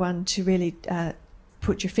harder one to really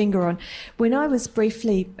put your finger on. When I was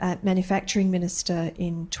briefly manufacturing minister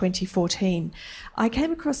in 2014, I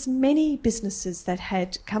came across many businesses that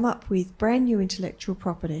had come up with brand new intellectual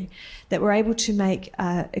property that were able to make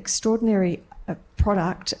extraordinary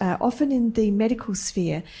product, often in the medical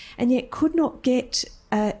sphere, and yet could not get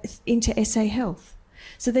into SA Health.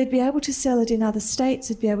 So they'd be able to sell it in other states,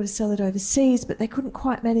 they'd be able to sell it overseas, but they couldn't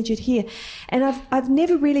quite manage it here. And I've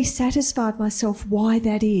never really satisfied myself why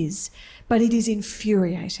that is, but it is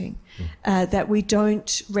infuriating that we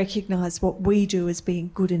don't recognise what we do as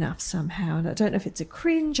being good enough somehow. And I don't know if it's a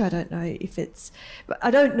cringe, I don't know if it's...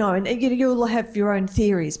 I don't know, and you'll have your own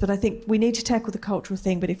theories, but I think we need to tackle the cultural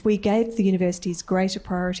thing. But if we gave the universities greater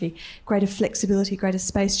priority, greater flexibility, greater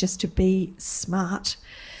space just to be smart,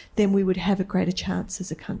 then we would have a greater chance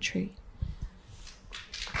as a country.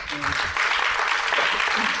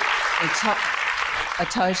 I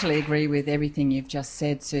totally agree with everything you've just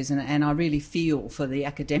said, Susan, and I really feel for the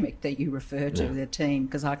academic that you refer to, the team,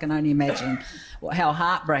 because I can only imagine how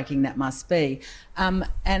heartbreaking that must be. And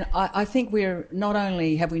I think we're not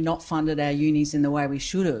only have we not funded our unis in the way we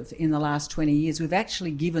should have in the last 20 years, we've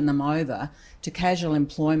actually given them over to casual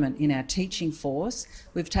employment in our teaching force.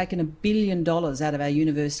 We've taken $1 billion out of our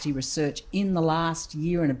university research in the last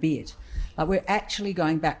year and a bit. We're actually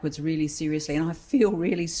going backwards really seriously, and I feel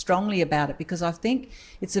really strongly about it because I think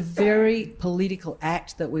it's a very political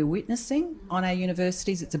act that we're witnessing on our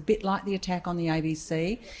universities. It's a bit like the attack on the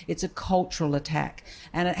ABC. It's a cultural attack,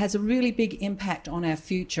 and it has a really big impact on our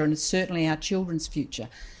future and certainly our children's future.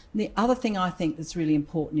 The other thing I think that's really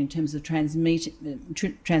important in terms of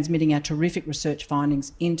transmitting our terrific research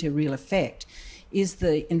findings into real effect is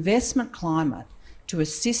the investment climate to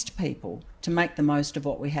assist people to make the most of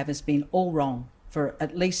what we have has been all wrong for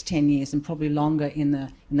at least 10 years and probably longer in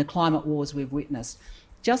the climate wars we've witnessed.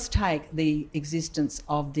 Just take the existence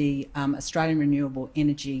of the Australian Renewable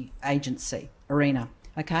Energy Agency, ARENA,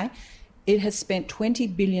 okay? It has spent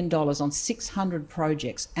 $20 billion on 600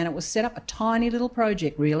 projects, and it was set up a tiny little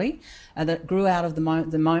project, really, that grew out of the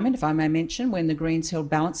moment, if I may mention, when the Greens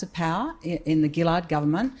held balance of power in the Gillard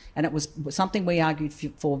government, and it was something we argued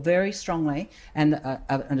for very strongly, and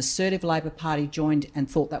an assertive Labor Party joined and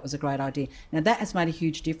thought that was a great idea. Now, that has made a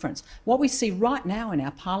huge difference. What we see right now in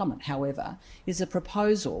our parliament, however, is a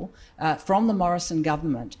proposal from the Morrison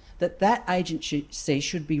government that agency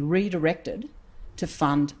should be redirected to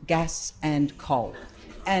fund gas and coal.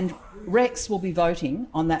 And Rex will be voting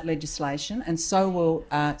on that legislation, and so will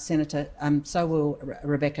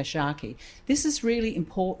Rebecca Sharkey. This is really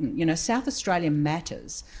important. You know, South Australia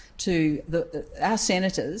matters to our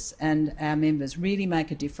senators, and our members really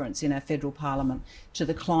make a difference in our federal parliament to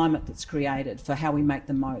the climate that's created for how we make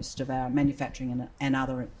the most of our manufacturing and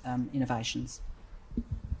other innovations.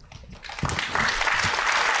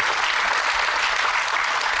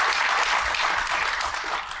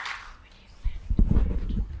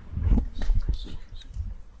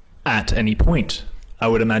 At any point, I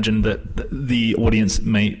would imagine that the audience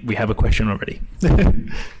we have a question already.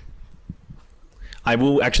 I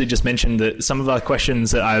will actually just mention that some of our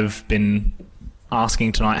questions that I've been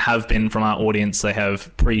asking tonight have been from our audience. They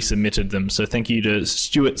have pre-submitted them. So thank you to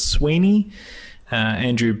Stuart Sweeney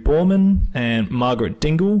Andrew Borman, and Margaret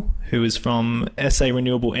Dingle, who is from SA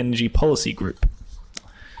Renewable Energy Policy Group.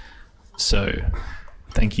 So,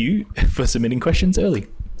 thank you for submitting questions early.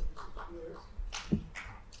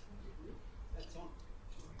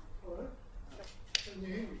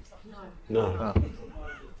 No.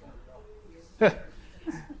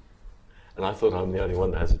 And I thought I'm the only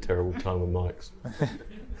one that has a terrible time with mics.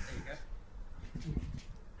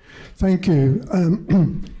 Thank you.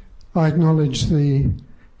 I acknowledge the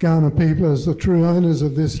Kaurna people as the true owners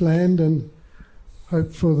of this land and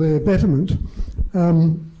hope for their betterment.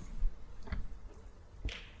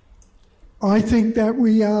 I think that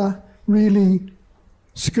we are really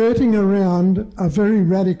skirting around a very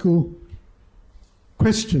radical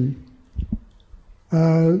question.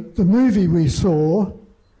 The movie we saw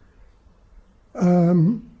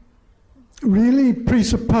really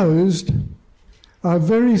presupposed a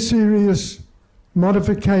very serious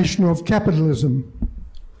modification of capitalism.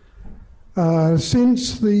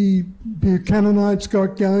 Since the Buchananites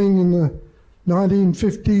got going in the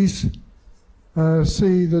 1950s,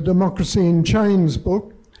 see the Democracy in Chains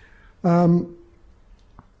book, there's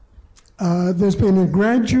been a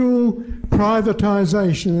gradual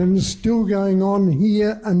privatisation, and it's still going on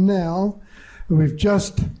here and now. We've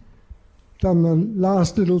just done the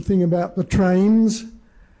last little thing about the trains.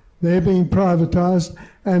 They're being privatised.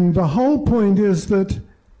 And the whole point is that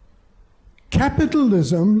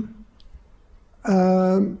capitalism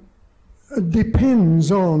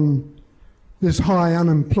depends on this high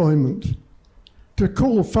unemployment. To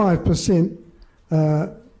call 5%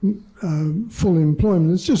 full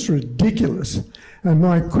employment is just ridiculous. And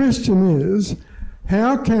my question is,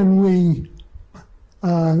 how can we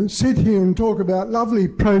sit here and talk about lovely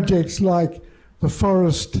projects like the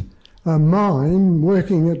Forest mine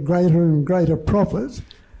working at greater and greater profit?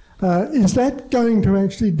 Is that going to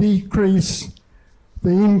actually decrease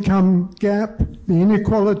the income gap, the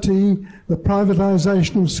inequality, the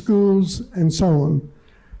privatisation of schools and so on?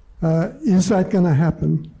 Is that going to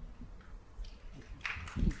happen?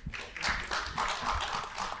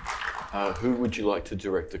 Who would you like to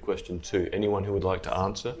direct the question to? Anyone who would like to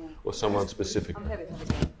answer, or someone specific?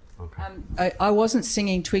 Okay. I wasn't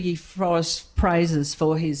singing Twiggy Forrest's praises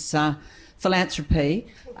for his philanthropy.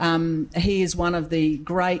 He is one of the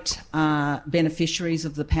great beneficiaries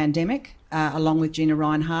of the pandemic, along with Gina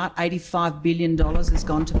Rinehart. $85 billion has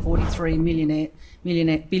gone to 43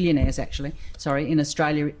 billionaires, in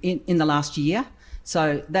Australia in the last year.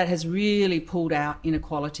 So that has really pulled out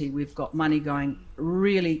inequality. We've got money going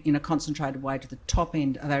really in a concentrated way to the top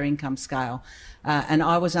end of our income scale. And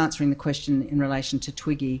I was answering the question in relation to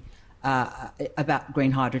Twiggy about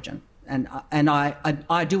green hydrogen. And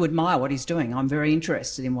I do admire what he's doing. I'm very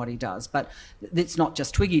interested in what he does. But it's not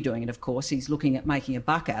just Twiggy doing it, of course. He's looking at making a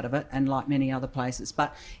buck out of it, and like many other places.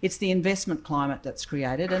 But it's the investment climate that's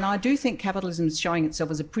created. And I do think capitalism is showing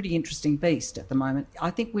itself as a pretty interesting beast at the moment.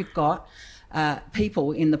 I think we've got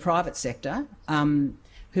people in the private sector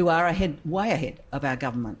who are way ahead of our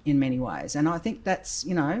government in many ways. And I think that's,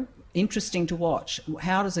 interesting to watch.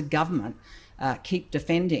 How does a government keep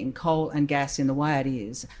defending coal and gas in the way it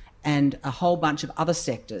is, and a whole bunch of other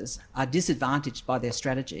sectors are disadvantaged by their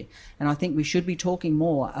strategy? And I think we should be talking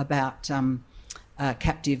more about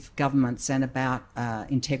captive governments and about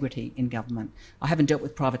integrity in government. I haven't dealt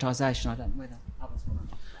with privatisation. I don't know whether others want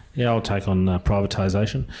to. Yeah, I'll take on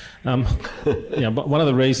privatisation. But one of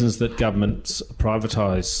the reasons that governments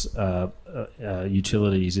privatise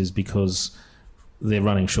utilities is because they're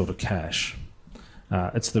running short of cash.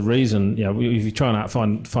 It's the reason, if you try and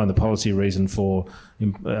find the policy reason for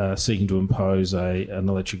seeking to impose an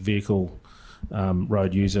electric vehicle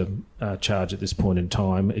road user charge at this point in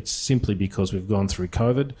time, it's simply because we've gone through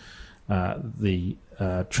COVID. The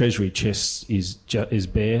Treasury chest is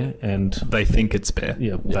bare, and they think it's bare.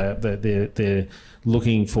 Yeah, they're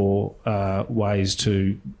looking for ways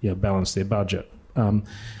to balance their budget.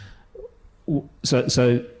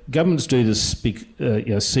 So governments do this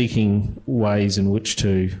seeking ways in which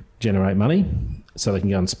to generate money, so they can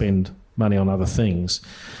go and spend money on other things.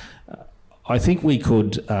 I think we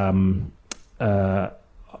could.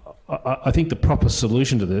 I think the proper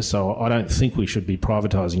solution to this, so I don't think we should be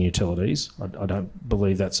privatising utilities. I don't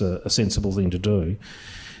believe that's a sensible thing to do.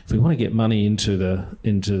 If we want to get money into the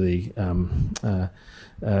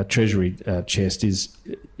Treasury chest, is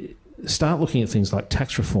start looking at things like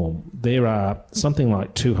tax reform. There are something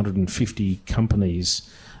like 250 companies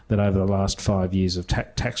that over the last 5 years of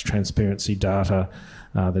tax transparency data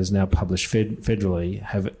that is now published federally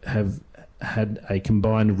have had a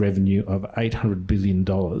combined revenue of $800 billion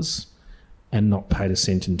and not paid a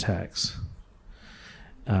cent in tax.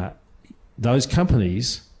 those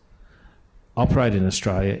companies operate in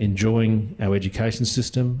Australia, enjoying our education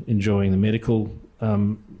system, enjoying the medical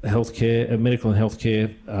healthcare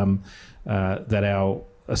that our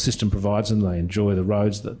system provides them. They enjoy the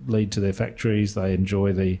roads that lead to their factories. They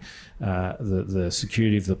enjoy the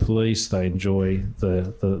security of the police. They enjoy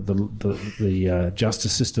the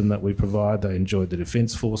justice system that we provide. They enjoy the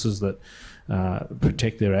defence forces that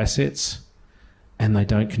protect their assets, and they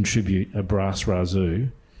don't contribute a brass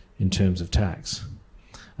razoo in terms of tax.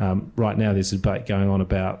 Right now, there's a debate going on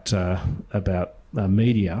about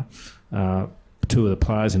media. Two of the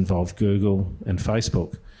players involved, Google and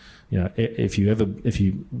Facebook. You know, if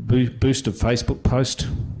you boost a Facebook post,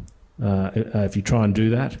 if you try and do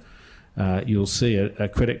that, you'll see a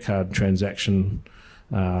credit card transaction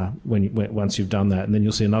once you've done that, and then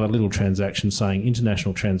you'll see another little transaction saying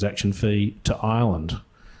international transaction fee to Ireland.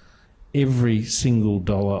 Every single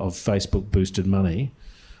dollar of Facebook boosted money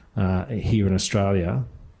here in Australia,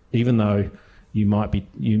 even though you might be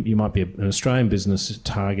an Australian business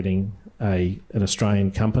targeting an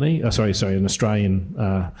Australian company, an Australian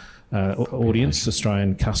audience,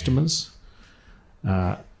 Australian customers,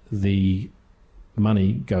 the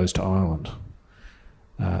money goes to Ireland.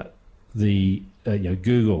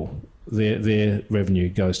 Google, their revenue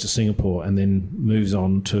goes to Singapore and then moves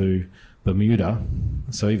on to Bermuda.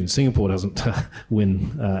 So even Singapore doesn't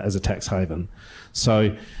win as a tax haven.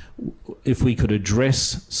 So if we could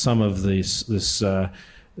address some of this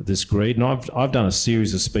greed, and I've done a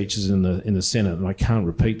series of speeches in the Senate, and I can't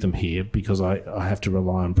repeat them here because I have to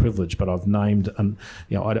rely on privilege. But I've named,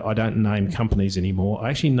 I don't name companies anymore.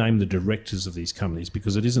 I actually name the directors of these companies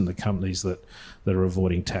because it isn't the companies that are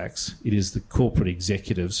avoiding tax. It is the corporate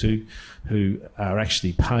executives who are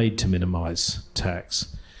actually paid to minimise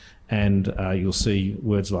tax. And you'll see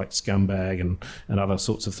words like scumbag and other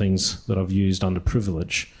sorts of things that I've used under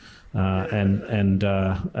privilege. And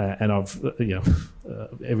I've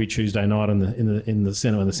every Tuesday night in the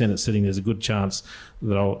Senate, when the Senate's sitting, there's a good chance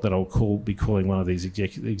that I'll be calling one of these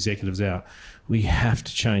executives out. We have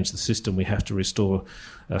to change the system. We have to restore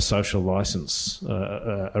a social licence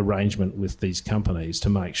arrangement with these companies to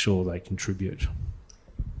make sure they contribute.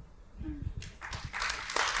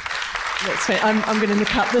 That's fair. I'm going to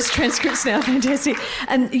look up those transcripts now. Fantastic.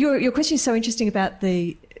 And your question is so interesting about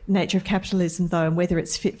the nature of capitalism, though, and whether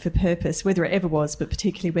it's fit for purpose, whether it ever was, but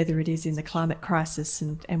particularly whether it is in the climate crisis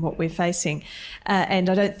and what we're facing.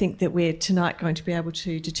 And I don't think that we're tonight going to be able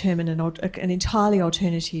to determine an entirely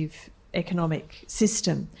alternative economic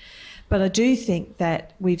system. But I do think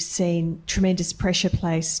that we've seen tremendous pressure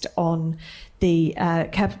placed on the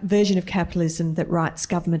version of capitalism that writes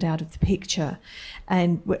government out of the picture.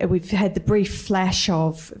 And we've had the brief flash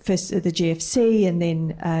of first the GFC and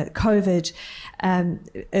then COVID,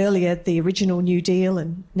 earlier the original New Deal,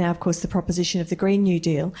 and now, of course, the proposition of the Green New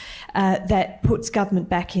Deal, that puts government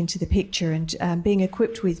back into the picture. And being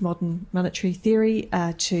equipped with modern monetary theory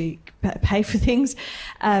to pay for things,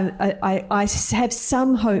 I have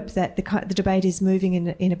some hope that the debate is moving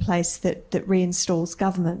in a place that reinstalls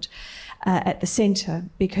government at the centre,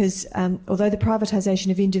 because although the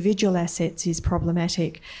privatisation of individual assets is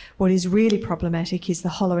problematic, what is really problematic is the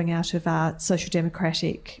hollowing out of our social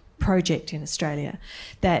democratic project in Australia,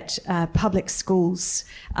 that public schools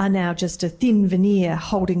are now just a thin veneer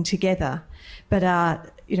holding together, but are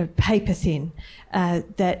paper thin,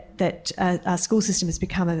 that our school system has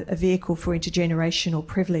become a vehicle for intergenerational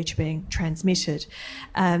privilege being transmitted.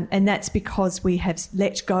 And that's because we have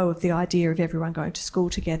let go of the idea of everyone going to school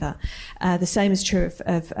together. The same is true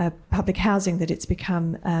of public housing, that it's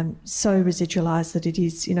become so residualised that it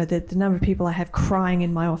is, the number of people I have crying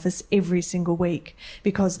in my office every single week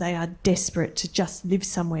because they are desperate to just live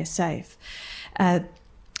somewhere safe.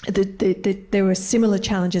 There were similar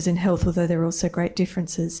challenges in health, although there are also great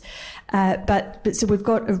differences. But so we've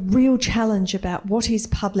got a real challenge about what is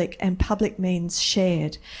public, and public means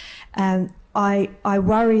shared. I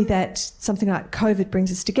worry that something like COVID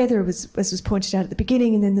brings us together, as was pointed out at the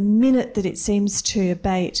beginning, and then the minute that it seems to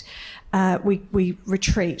abate, we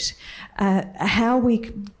retreat. How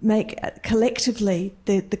we make collectively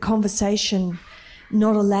the conversation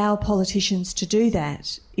not allow politicians to do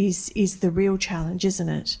that is the real challenge, isn't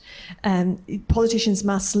it? Politicians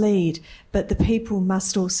must lead, but the people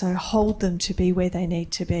must also hold them to be where they need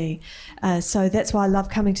to be. So that's why I love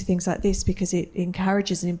coming to things like this, because it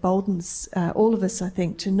encourages and emboldens all of us, I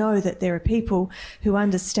think, to know that there are people who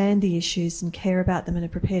understand the issues and care about them and are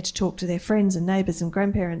prepared to talk to their friends and neighbours and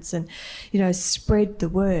grandparents and, spread the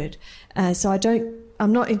word. So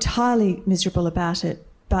I'm not entirely miserable about it.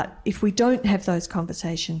 But if we don't have those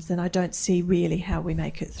conversations, then I don't see really how we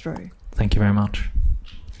make it through. Thank you very much.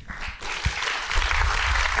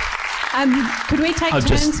 Could we take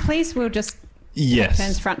turns, please? We'll just Yes. take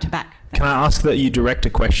turns front to back. Can I ask that you direct a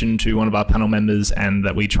question to one of our panel members and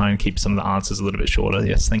that we try and keep some of the answers a little bit shorter?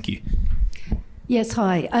 Yes, thank you. Yes,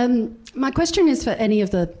 hi. My question is for any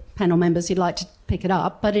of the panel members who'd like to pick it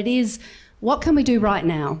up, but it is, what can we do right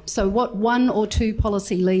now? So what one or two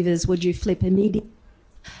policy levers would you flip immediately?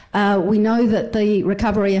 We know that the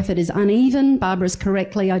recovery effort is uneven. Barbara's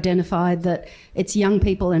correctly identified that it's young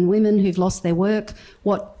people and women who've lost their work.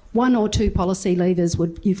 What one or two policy levers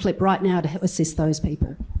would you flip right now to assist those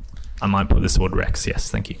people? I might put this toward Rex. Yes,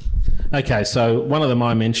 thank you. Okay, so one of them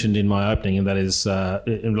I mentioned in my opening, and that is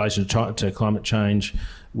in relation to climate change,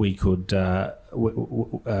 we could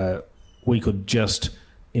just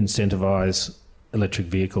incentivise electric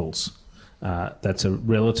vehicles. That's a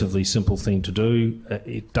relatively simple thing to do.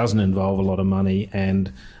 It doesn't involve a lot of money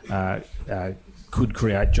and could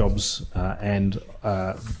create jobs and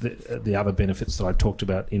the other benefits that I talked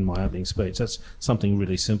about in my opening speech. That's something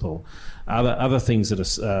really simple. Other things that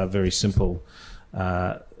are very simple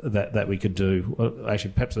that we could do, well,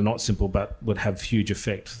 actually perhaps they're not simple but would have huge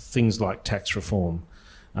effect, things like tax reform.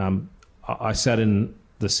 I sat in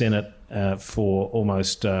the Senate for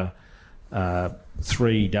almost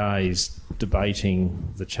 3 days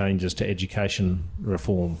debating the changes to education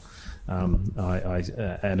reform.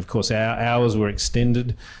 And of course our hours were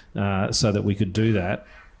extended so that we could do that,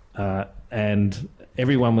 and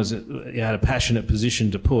everyone had a passionate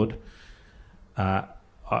position to put.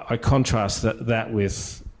 I contrast that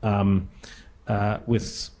with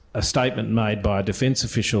a statement made by a defence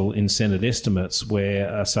official in Senate estimates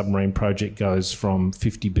where a submarine project goes from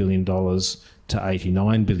 $50 billion to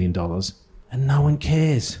 $89 billion, and no one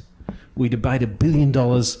cares. We debate $1 billion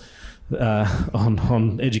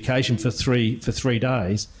on education for three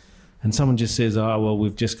days, and someone just says, "Oh well,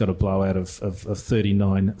 we've just got a blowout of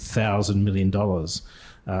 $39,000 million."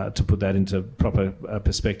 To put that into proper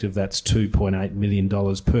perspective, that's $2.8 million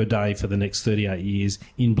per day for the next 38 years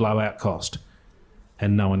in blowout cost,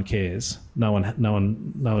 and no one cares. No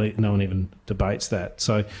one even debates that.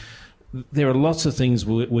 So there are lots of things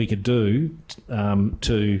we could do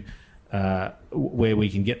to. Where we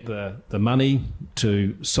can get the money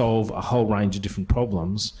to solve a whole range of different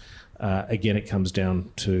problems. Again, it comes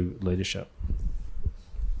down to leadership.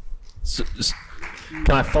 So,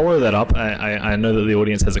 can I follow that up? I know that the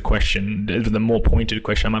audience has a question. The more pointed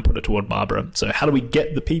question, I might put it toward Barbara. So how do we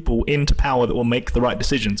get the people into power that will make the right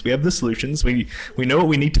decisions? We have the solutions. We know what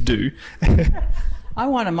we need to do. I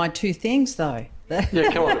wanted my two things, though.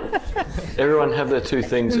 Yeah, come on. Everyone have their two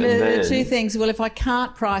things. The two things. Well, if I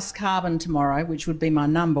can't price carbon tomorrow, which would be my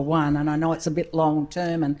number one, and I know it's a bit long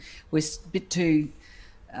term and we're a bit too...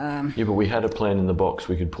 yeah, but we had a plan in the box.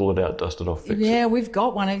 We could pull it out, dust it off, fix it. Yeah, we've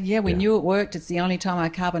got one. Yeah, we knew it worked. It's the only time our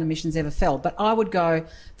carbon emissions ever fell. But I would go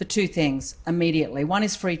for two things immediately. One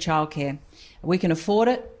is free childcare. We can afford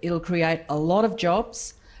it. It'll create a lot of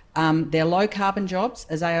jobs. They're low carbon jobs,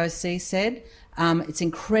 as AOC said. It's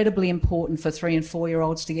incredibly important for 3 and 4 year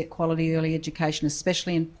olds to get quality early education,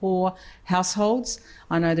 especially in poor households.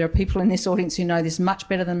 I know there are people in this audience who know this much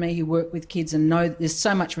better than me, who work with kids and know there's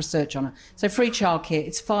so much research on it. So free childcare,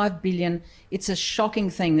 it's $5 billion. It's a shocking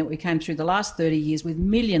thing that we came through the last 30 years with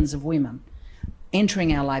millions of women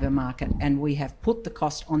entering our labour market, and we have put the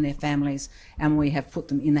cost on their families and we have put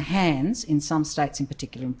them in the hands, in some states in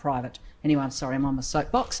particular, in private. Anyway, I'm sorry, I'm on my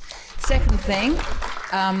soapbox. Second thing,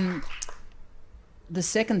 the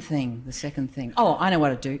second thing. Oh, I know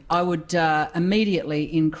what I'd do. I would immediately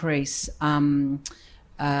increase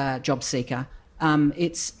JobSeeker.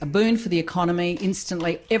 It's a boon for the economy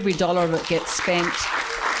instantly. Every dollar of it gets spent.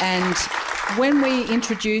 And when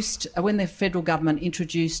the federal government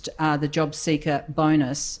introduced the JobSeeker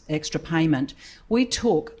bonus, extra payment, we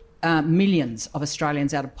took millions of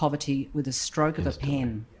Australians out of poverty with a stroke of a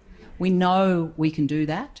pen. We know we can do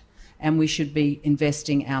that. And we should be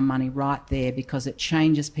investing our money right there because it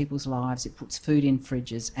changes people's lives, it puts food in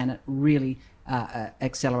fridges, and it really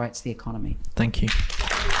accelerates the economy. Thank you.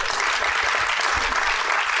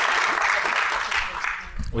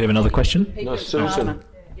 We have another question? No, Susan.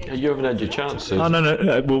 You haven't had your chance, Susan. Oh,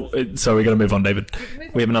 no. Well, sorry, we've got to move on, David.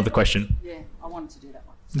 We have another question. Yeah, I wanted to do that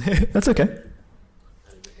one. That's okay.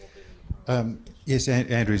 Yes,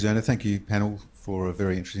 Andrew Zerner, thank you, panel, for a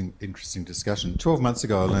very interesting discussion. 12 months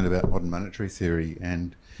ago I learned about modern monetary theory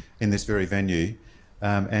and in this very venue,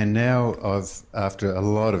 and now after a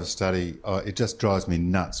lot of study, it just drives me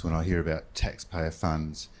nuts when I hear about taxpayer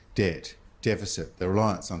funds, debt, deficit, the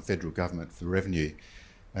reliance on federal government for revenue.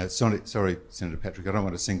 Sorry, Senator Patrick, I don't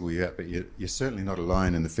want to single you out, but you're certainly not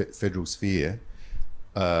alone in the federal sphere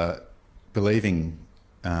believing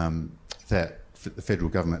that the federal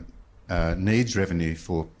government needs revenue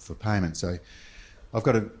for payment. So I've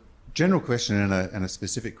got a general question and a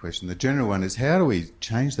specific question. The general one is, how do we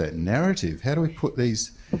change that narrative? How do we put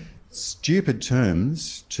these stupid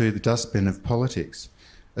terms to the dustbin of politics?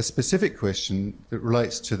 A specific question that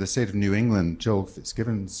relates to the seat of New England, Joel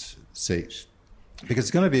Fitzgibbon's seat, because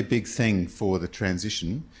it's going to be a big thing for the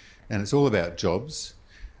transition, and it's all about jobs.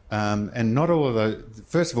 And not all of those,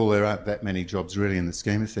 first of all, there aren't that many jobs really in the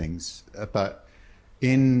scheme of things, but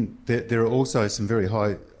there are also some very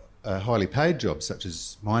highly paid jobs, such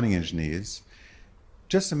as mining engineers.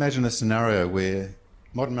 Just imagine a scenario where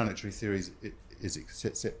modern monetary theory is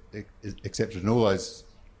accepted and all those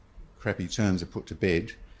crappy terms are put to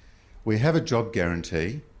bed. We have a job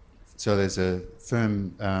guarantee, so there's a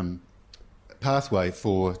firm pathway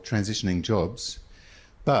for transitioning jobs,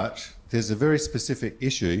 but there's a very specific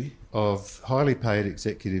issue of highly paid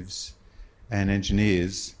executives and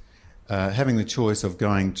engineers having the choice of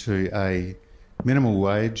going to a minimal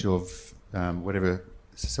wage of whatever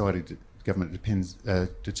government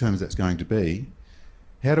determines that's going to be.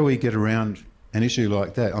 How do we get around an issue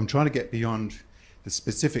like that? I'm trying to get beyond the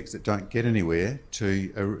specifics that don't get anywhere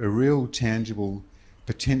to a real tangible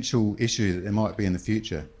potential issue that there might be in the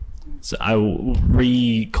future. So I will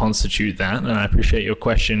reconstitute that, and I appreciate your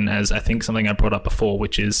question as I think something I brought up before,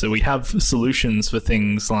 which is, so we have solutions for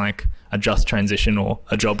things like a just transition or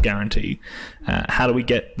a job guarantee. How do we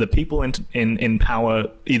get the people in power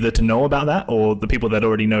either to know about that, or the people that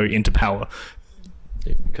already know into power?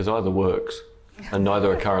 Because either works, and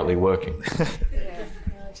neither are currently working.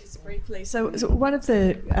 Just briefly. So one of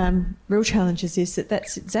the real challenges is that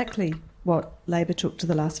that's exactly what Labor took to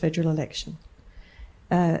the last federal election.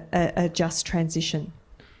 A just transition,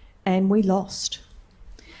 and we lost.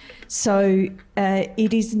 So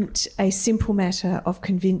it isn't a simple matter of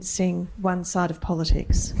convincing one side of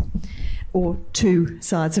politics or two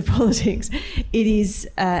sides of politics. It is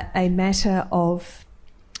a matter of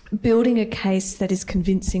building a case that is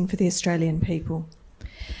convincing for the Australian people,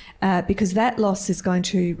 because that loss is going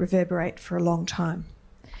to reverberate for a long time.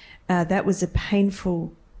 That was a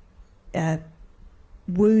painful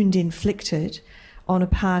wound inflicted on a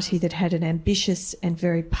party that had an ambitious and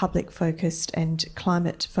very public-focused and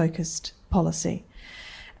climate-focused policy.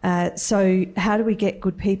 So how do we get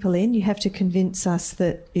good people in? You have to convince us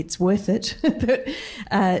that it's worth it,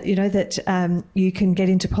 that you can get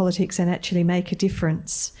into politics and actually make a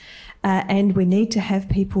difference. And we need to have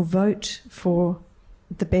people vote for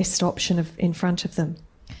the best option in front of them.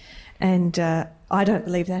 And I don't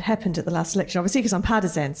believe that happened at the last election, obviously, because I'm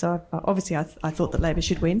partisan. So obviously I thought that Labor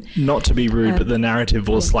should win. Not to be rude, but the narrative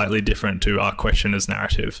was slightly different to our questioner's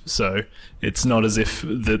narrative. So it's not as if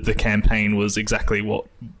the campaign was exactly what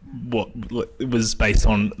it was based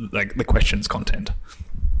on, like the question's content.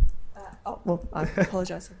 Well, I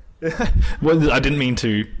apologise. Well, I didn't mean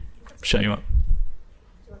to shut you up.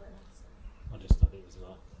 I just thought it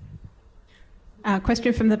was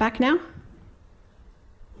Question from the back now.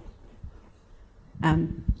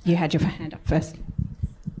 You had your hand up first.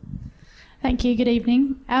 Thank you. Good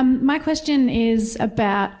evening. My question is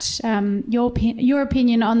about your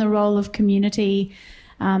opinion on the role of community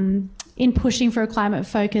in pushing for a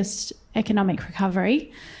climate-focused economic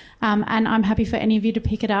recovery. And I'm happy for any of you to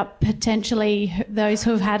pick it up, potentially those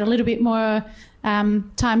who have had a little bit more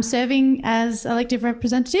time serving as elected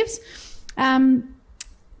representatives.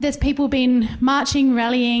 There's people been marching,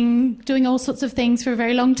 rallying, doing all sorts of things for a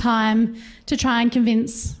very long time to try and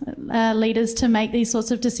convince leaders to make these sorts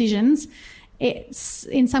of decisions.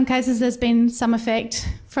 In some cases, there's been some effect.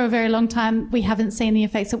 For a very long time, we haven't seen the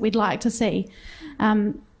effects that we'd like to see.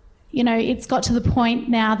 It's got to the point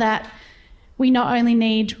now that we not only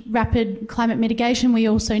need rapid climate mitigation, we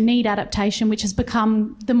also need adaptation, which has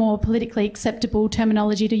become the more politically acceptable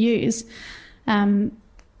terminology to use.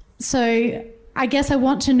 So I guess I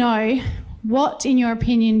want to know, what, in your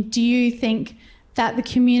opinion, do you think that the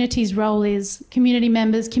community's role is, community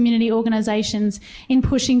members, community organisations, in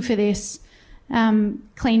pushing for this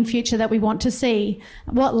clean future that we want to see?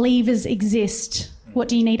 What levers exist? What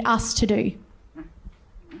do you need us to do?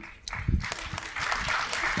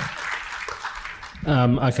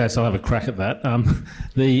 Okay, so I'll have a crack at that.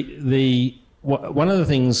 One of the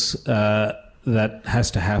things that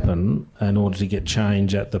has to happen in order to get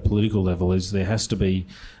change at the political level is there has to be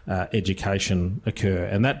education occur,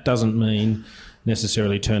 and that doesn't mean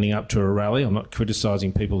necessarily turning up to a rally. I'm not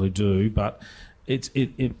criticising people who do, but it's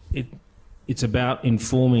about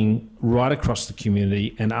informing right across the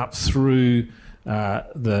community and up through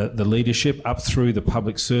the leadership, up through the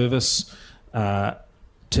public service,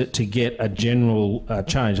 to get a general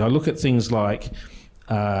change. I look at things like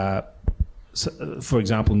for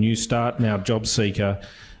example, New Start, now JobSeeker,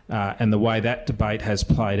 and the way that debate has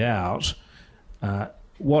played out,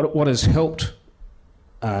 what has helped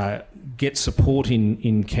get support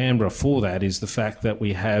in Canberra for that is the fact that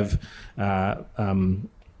we have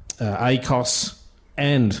ACOS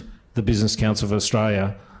and the Business Council of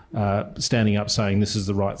Australia standing up saying this is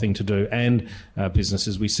the right thing to do, and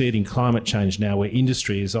businesses. We see it in climate change now, where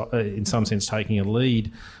industry is in some sense taking a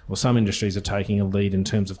lead, or some industries are taking a lead in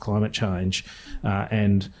terms of climate change,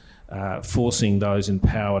 and forcing those in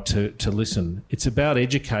power to listen. It's about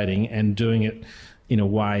educating and doing it in a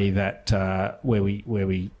way that where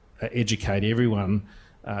we educate everyone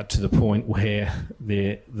to the point where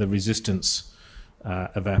the resistance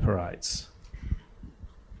evaporates.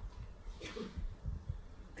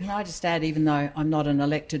 Can I just add, even though I'm not an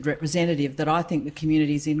elected representative, that I think the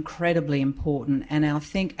community is incredibly important, and I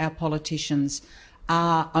think our politicians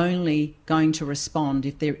are only going to respond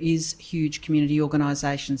if there is huge community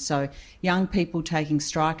organisation. So young people taking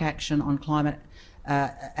strike action on climate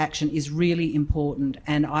action is really important,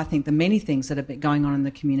 and I think the many things that are going on in the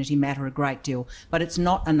community matter a great deal, but it's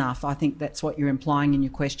not enough. I think that's what you're implying in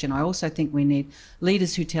your question. I also think we need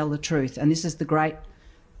leaders who tell the truth, and this is the great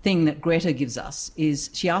thing that Greta gives us, is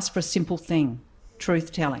she asks for a simple thing,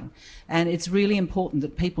 truth-telling. And it's really important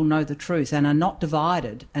that people know the truth and are not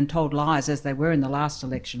divided and told lies as they were in the last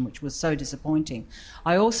election, which was so disappointing.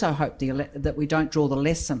 I also hope that we don't draw the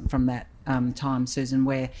lesson from that time, Susan,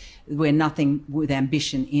 where nothing with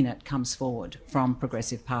ambition in it comes forward from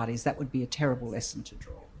progressive parties. That would be a terrible lesson to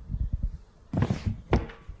draw.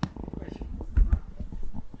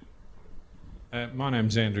 My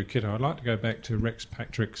name's Andrew Kitto. I'd like to go back to Rex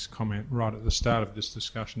Patrick's comment right at the start of this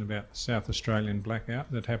discussion about the South Australian blackout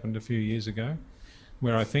that happened a few years ago,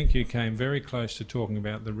 where I think you came very close to talking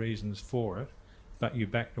about the reasons for it, but you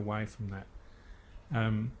backed away from that.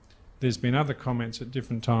 There's been other comments at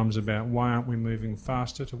different times about why aren't we moving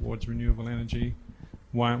faster towards renewable energy,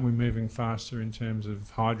 why aren't we moving faster in terms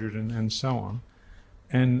of hydrogen and so on.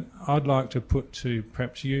 And I'd like to put to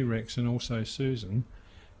perhaps you, Rex, and also Susan,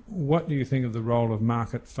 what do you think of the role of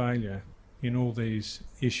market failure in all these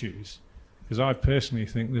issues? Because I personally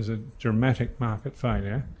think there's a dramatic market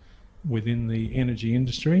failure within the energy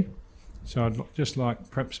industry. So I'd just like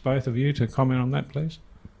perhaps both of you to comment on that, please.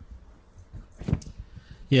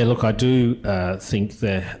 Yeah, look, I do think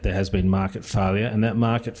there has been market failure, and that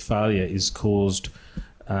market failure is caused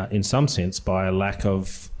in some sense by a lack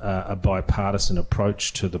of a bipartisan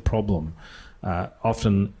approach to the problem.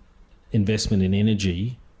 Often investment in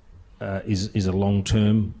energy is a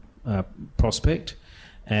long-term prospect,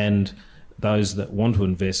 and those that want to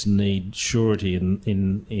invest need surety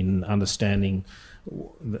in understanding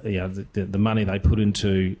the money they put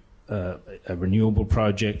into a renewable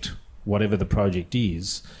project, whatever the project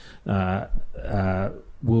is,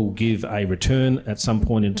 will give a return at some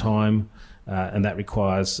point in time, and that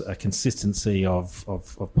requires a consistency of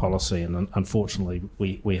policy, and unfortunately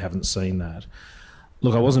we haven't seen that.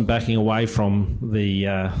 Look, I wasn't backing away from the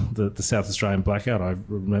South Australian blackout. I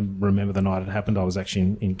remember the night it happened. I was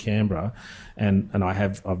actually in Canberra, and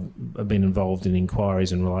I've been involved in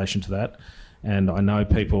inquiries in relation to that, and I know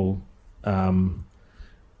people,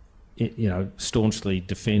 staunchly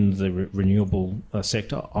defend the renewable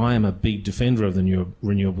sector. I am a big defender of the new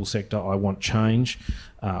renewable sector. I want change.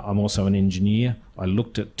 I'm also an engineer. I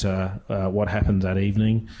looked at what happened that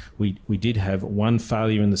evening. We did have one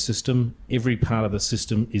failure in the system. Every part of the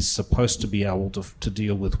system is supposed to be able to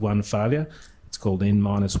deal with one failure. It's called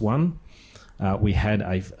N-1. We had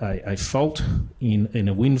a fault in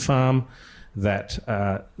a wind farm that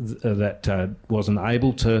wasn't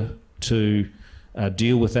able to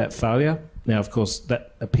deal with that failure. Now, of course,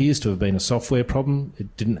 that appears to have been a software problem.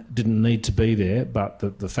 It didn't need to be there, but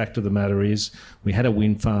the fact of the matter is we had a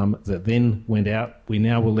wind farm that then went out. We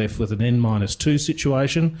now were left with an N-2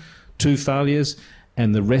 situation, 2 failures,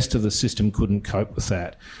 and the rest of the system couldn't cope with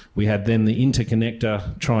that. We had then the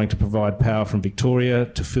interconnector trying to provide power from Victoria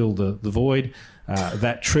to fill the void.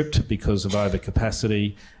 That tripped because of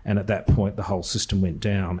overcapacity, and at that point the whole system went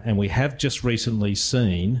down. And we have just recently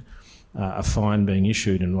seen a fine being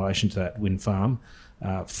issued in relation to that wind farm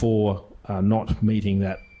for not meeting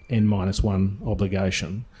that N-1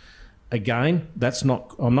 obligation. Again,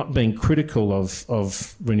 I'm not being critical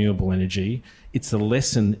of renewable energy. It's a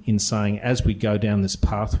lesson in saying, as we go down this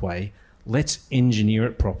pathway, let's engineer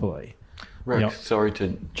it properly. Rex, sorry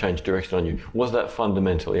to change direction on you. Was that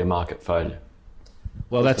fundamentally a market failure?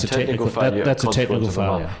 Well, that's a technical failure. That's a technical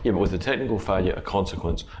failure. Yeah, but was the technical failure a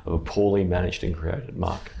consequence of a poorly managed and created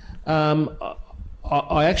market?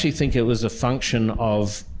 I actually think it was a function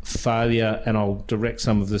of failure, and I'll direct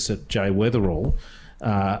some of this at Jay Weatherall,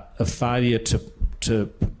 a failure to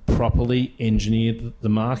properly engineer the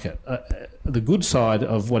market. The good side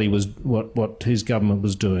of what his government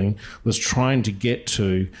was doing was trying to get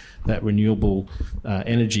to that renewable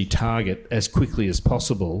energy target as quickly as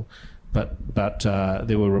possible. But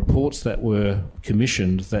there were reports that were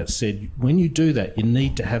commissioned that said when you do that, you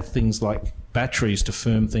need to have things like batteries to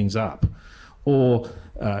firm things up, or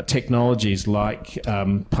technologies like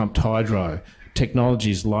pumped hydro,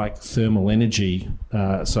 technologies like thermal energy.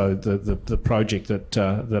 So the project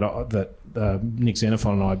that Nick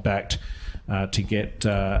Xenophon and I backed to get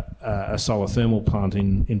a solar thermal plant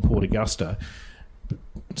in Port Augusta,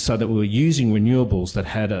 so that we were using renewables that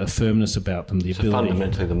had a firmness about them, the ability.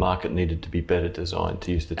 Fundamentally, the market needed to be better designed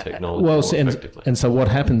to use the technology more effectively. And so what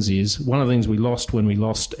happens is, one of the things we lost when we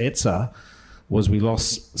lost ETSA was we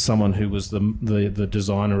lost someone who was the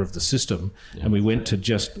designer of the system, and we went to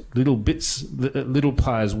just little bits, little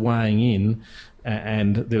players weighing in,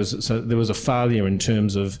 and there was a failure in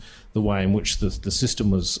terms of the way in which the system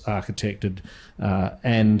was architected,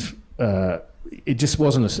 and it just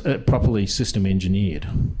wasn't properly system engineered.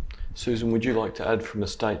 Susan, would you like to add from a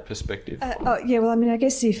state perspective? Yeah, well, I mean, I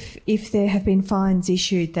guess if there have been fines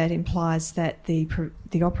issued, that implies that the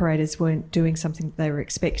operators weren't doing something that they were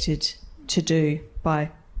expected to do by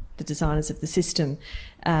the designers of the system.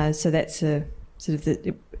 So that's a sort of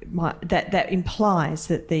that implies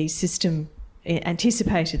that the system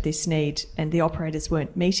anticipated this need and the operators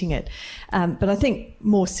weren't meeting it. But I think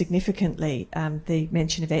more significantly, the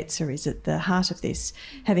mention of ETSA is at the heart of this.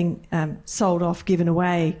 Having sold off, given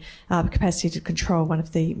away capacity to control one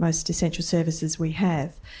of the most essential services we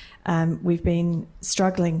have, we've been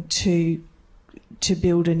struggling to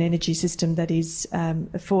build an energy system that is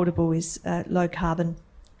affordable, is low carbon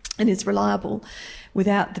and is reliable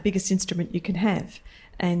without the biggest instrument you can have.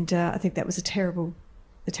 And I think that was a terrible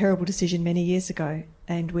decision many years ago,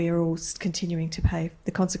 and we are all continuing to pay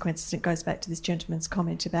the consequences. It goes back to this gentleman's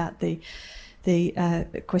comment about the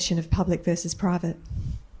question of public versus private.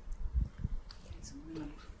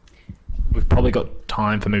 We've probably got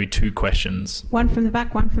time for maybe 2 questions. One from the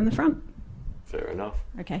back, one from the front. Fair enough.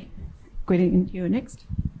 Okay. Gwyneth, you're next.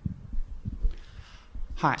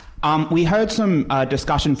 Hi. We heard some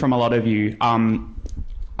discussion from a lot of you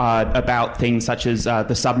about things such as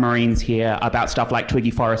the submarines here, about stuff like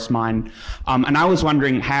Twiggy Forest Mine. And I was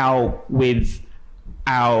wondering how, with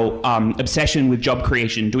our obsession with job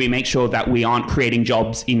creation, do we make sure that we aren't creating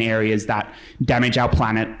jobs in areas that damage our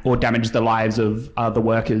planet or damage the lives of the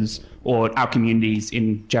workers or our communities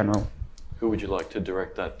in general? Who would you like to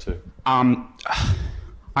direct that to?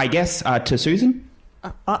 I guess to Susan.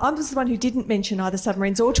 I was the one who didn't mention either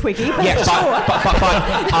submarines or Twiggy, but yeah,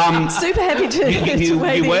 sure. Super happy to.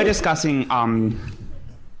 You were discussing.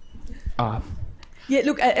 Yeah,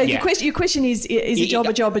 look, your question is a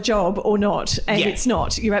job a job or not? And it's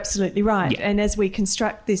not. You're absolutely right. Yeah. And as we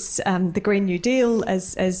construct this, the Green New Deal,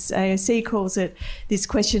 as AOC calls it, this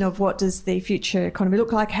question of what does the future economy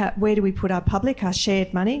look like? Where do we put our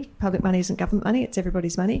shared money? Public money isn't government money, it's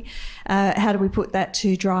everybody's money. How do we put that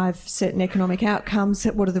to drive certain economic outcomes?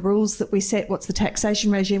 What are the rules that we set? What's the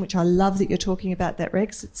taxation regime, which I love that you're talking about that,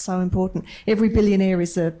 Rex. It's so important. Every billionaire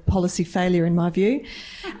is a policy failure in my view.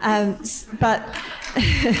 But...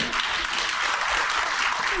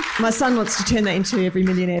 My son wants to turn that into every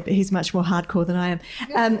millionaire, but he's much more hardcore than I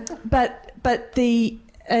am.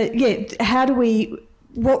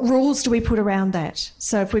 What rules do we put around that?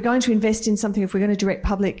 So if we're going to invest in something, if we're going to direct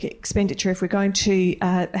public expenditure, if we're going to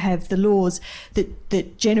have the laws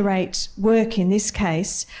that generate work in this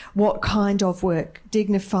case, what kind of work?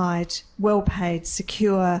 Dignified, well-paid,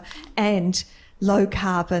 secure and low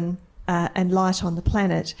carbon, and light on the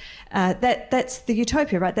planet. That's the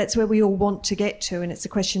utopia, right? That's where we all want to get to, and it's a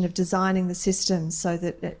question of designing the system so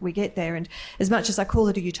that we get there. And as much as I call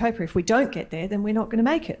it a utopia, if we don't get there, then we're not going to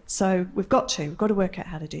make it. So we've got to work out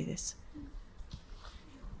how to do this.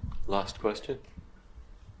 Last question.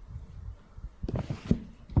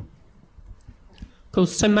 Cool.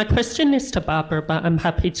 So my question is to Barbara, but I'm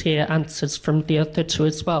happy to hear answers from the other 2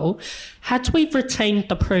 as well. Had we retained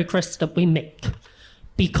the progress that we make?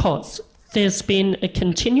 Because there's been a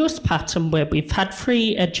continuous pattern where we've had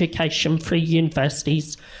free education, free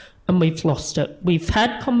universities, and we've lost it. We've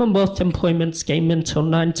had Commonwealth Employment Scheme until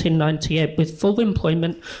 1998 with full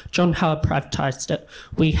employment. John Howard privatised it.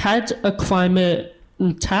 We had a climate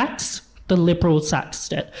tax. The Liberals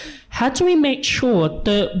axed it. How do we make sure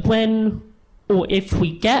that when, or if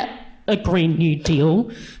we get a Green New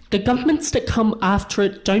Deal, the governments that come after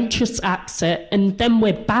it don't just axe it, and then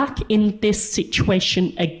we're back in this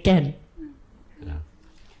situation again?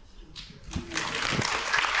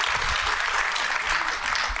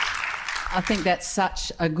 I think that's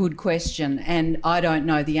such a good question, and I don't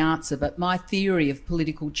know the answer, but my theory of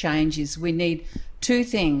political change is we need two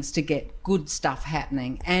things to get good stuff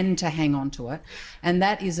happening and to hang on to it, and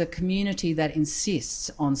that is a community that insists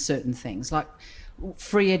on certain things. Like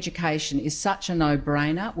free education is such a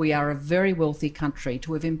no-brainer. We are a very wealthy country.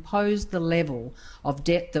 To have imposed the level of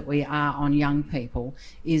debt that we are on young people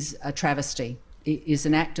is a travesty. It is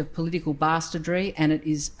an act of political bastardry, and it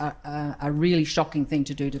is a really shocking thing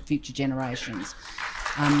to do to future generations.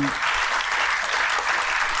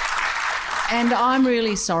 And I'm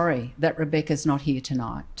really sorry that Rebecca's not here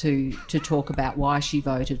tonight to talk about why she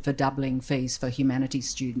voted for doubling fees for humanities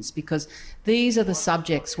students, because these are the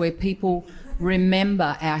subjects where people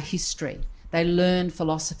remember our history. They learn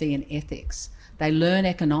philosophy and ethics. They learn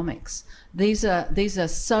economics. These are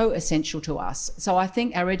so essential to us. So I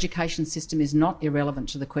think our education system is not irrelevant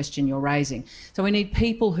to the question you're raising. So we need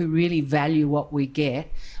people who really value what we get.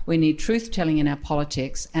 We need truth-telling in our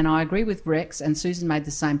politics. And I agree with Rex, and Susan made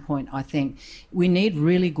the same point, I think. We need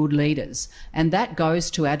really good leaders. And that goes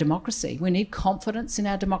to our democracy. We need confidence in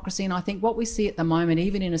our democracy. And I think what we see at the moment,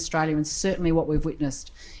 even in Australia, and certainly what we've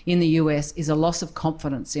witnessed in the US, is a loss of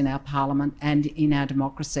confidence in our parliament and in our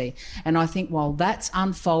democracy. And I think while that's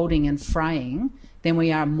unfolding and fraying, then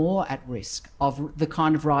we are more at risk of the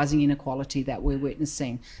kind of rising inequality that we're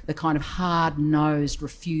witnessing, the kind of hard-nosed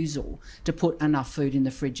refusal to put enough food in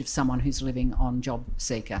the fridge of someone who's living on job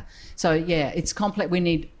seeker. So yeah, it's complex. We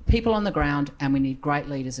need people on the ground, and we need great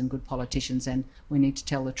leaders and good politicians, and we need to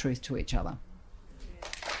tell the truth to each other.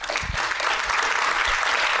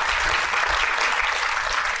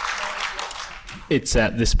 It's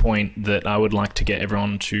at this point that I would like to get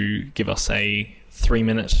everyone to give us a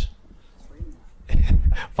 3-minute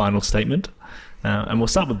final statement. And we'll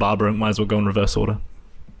start with Barbara, and might as well go in reverse order.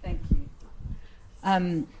 Thank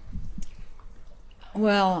you.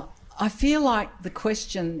 Well, I feel like the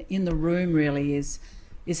question in the room really is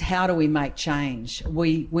how do we make change?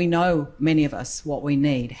 We know, many of us, what we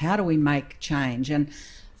need. How do we make change? And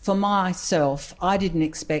for myself, I didn't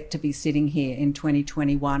expect to be sitting here in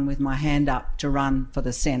 2021 with my hand up to run for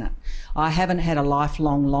the Senate. I haven't had a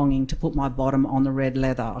lifelong longing to put my bottom on the red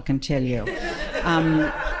leather, I can tell you.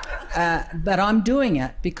 But I'm doing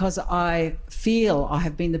it because I feel I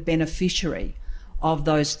have been the beneficiary of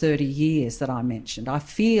those 30 years that I mentioned. I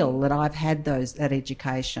feel that I've had that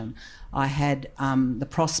education. I had the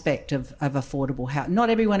prospect of affordable housing. Not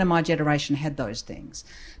everyone in my generation had those things,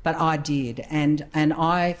 but I did. And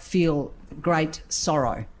I feel great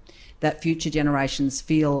sorrow that future generations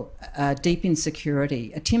feel deep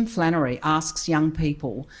insecurity. Tim Flannery asks young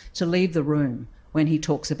people to leave the room when he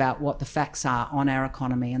talks about what the facts are on our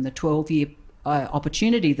economy and the 12-year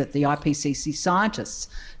opportunity that the IPCC scientists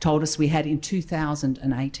told us we had in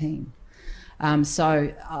 2018.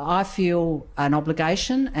 So I feel an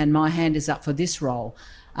obligation, and my hand is up for this role,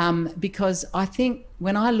 because I think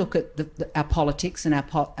when I look at our politics and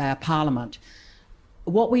our parliament,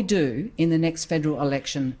 what we do in the next federal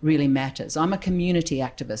election really matters. I'm a community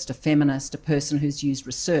activist, a feminist, a person who's used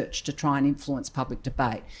research to try and influence public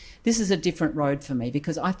debate. This is a different road for me,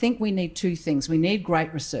 because I think we need two things. We need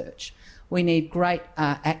great research. We need great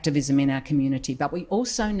activism in our community, but we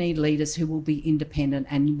also need leaders who will be independent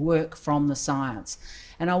and work from the science.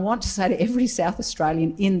 And I want to say to every South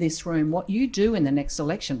Australian in this room, what you do in the next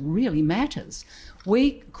election really matters.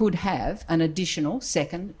 We could have an additional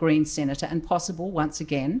second Green senator and possible, once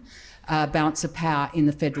again, balance of power in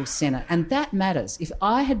the federal Senate. And that matters. If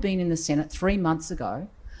I had been in the Senate 3 months ago,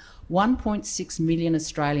 1.6 million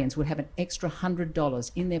Australians would have an extra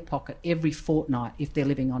 $100 in their pocket every fortnight if they're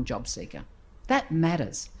living on JobSeeker. That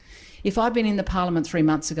matters. If I'd been in the Parliament 3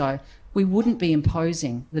 months ago, we wouldn't be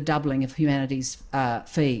imposing the doubling of humanities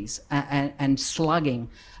fees and slugging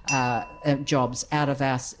jobs out of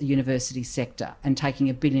our university sector and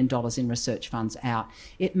taking $1 billion in research funds out.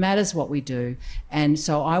 It matters what we do. And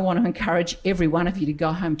so I want to encourage every one of you to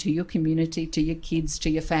go home to your community, to your kids, to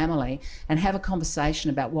your family, and have a conversation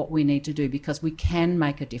about what we need to do, because we can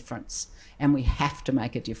make a difference, and we have to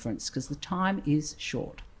make a difference because the time is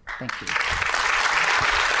short. Thank you.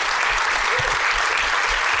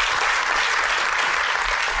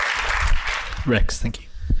 Rex, thank you.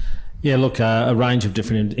 Yeah, look, a range of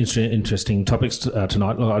different interesting topics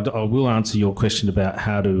tonight. Look, I will answer your question about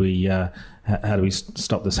how do we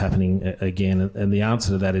stop this happening again, and the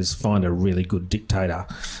answer to that is find a really good dictator.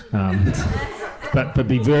 But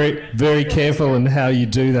be very, very careful in how you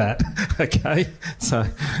do that. Okay, so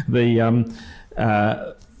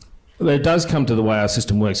It does come to the way our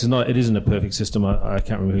system works. It isn't a perfect system. I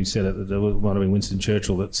can't remember who said it. It might have been Winston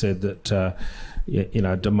Churchill that said that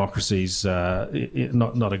democracy's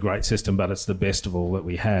not a great system, but it's the best of all that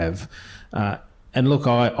we have. And look,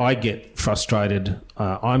 I get frustrated.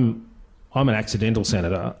 I'm an accidental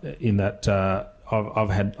senator in that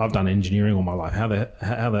I've done engineering all my life. How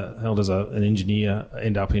the hell does an engineer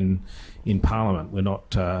end up in Parliament? We're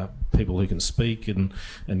not people who can speak and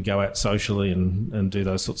go out socially and do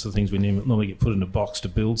those sorts of things. We normally get put in a box to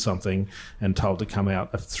build something and told to come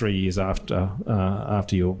out 3 years after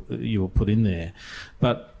you were put in there.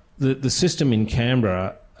 But the system in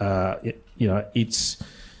Canberra, it's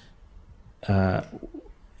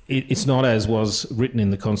not as was written in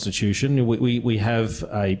the Constitution. We have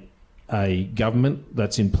a government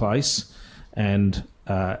that's in place, and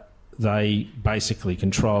they basically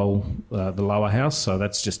control the lower house. So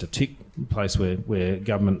that's just a tick place where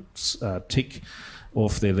governments tick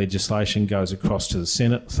off their legislation, goes across to the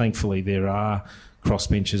Senate. Thankfully, there are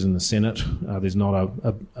crossbenchers in the Senate. There's not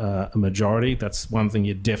a majority. That's one thing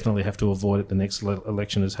you definitely have to avoid at the next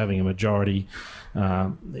election, is having a majority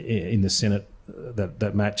in the Senate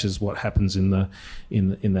that matches what happens in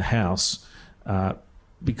the House.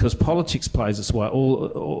 Because politics plays its way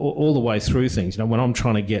all the way through things. When I'm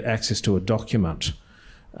trying to get access to a document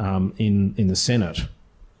in the Senate,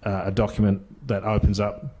 a document that opens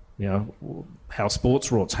up, how sports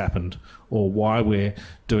rorts happened, or why we're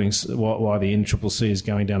doing, why the NCCC is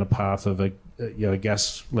going down a path of a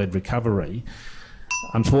gas-led recovery.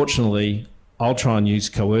 Unfortunately, I'll try and use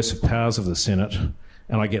coercive powers of the Senate,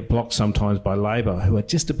 and I get blocked sometimes by Labor, who are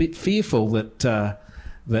just a bit fearful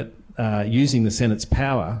that using the Senate's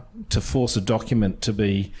power to force a document to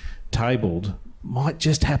be tabled might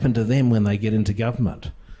just happen to them when they get into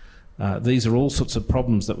government. These are all sorts of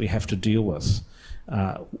problems that we have to deal with.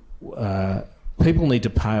 People need to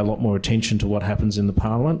pay a lot more attention to what happens in the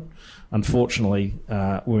Parliament. Unfortunately,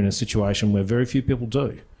 we're in a situation where very few people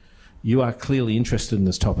do. You are clearly interested in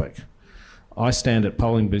this topic. I stand at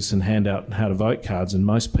polling booths and hand out how to vote cards, and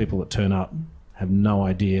most people that turn up have no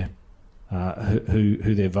idea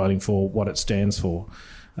who they're voting for, what it stands for,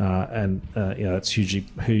 and it's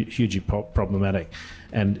hugely problematic.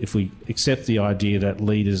 And if we accept the idea that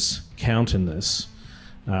leaders count in this,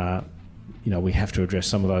 we have to address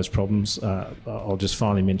some of those problems. I'll just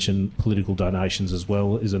finally mention political donations as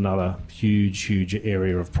well is another huge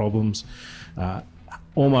area of problems.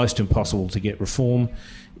 Almost impossible to get reform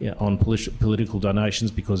on political donations,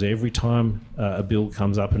 because every time a bill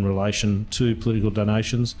comes up in relation to political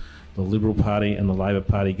donations, the Liberal Party and the Labor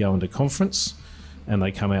Party go into conference and they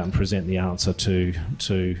come out and present the answer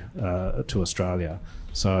to Australia.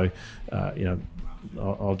 So,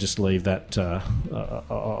 I'll just leave that.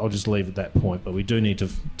 I'll just leave at that point. But we do need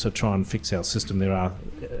to try and fix our system. There are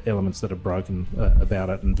elements that are broken about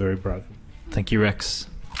it, and very broken. Thank you, Rex.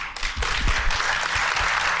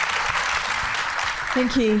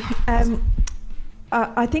 Thank you.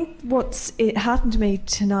 I think what's heartened me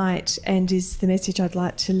tonight, and is the message I'd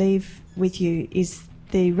like to leave with you, is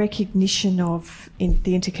the recognition of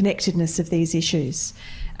the interconnectedness of these issues.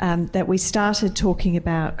 That we started talking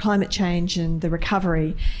about climate change and the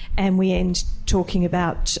recovery, and we end talking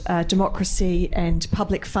about democracy and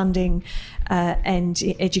public funding and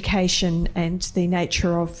education and the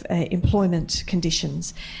nature of employment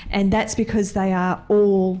conditions. And that's because they are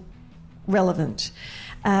all relevant.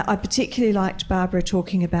 I particularly liked Barbara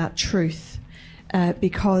talking about truth,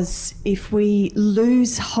 because if we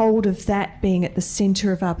lose hold of that being at the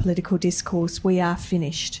centre of our political discourse, we are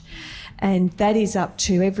finished. And that is up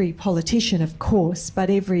to every politician, of course,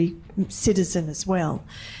 but every citizen as well.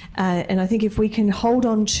 And I think if we can hold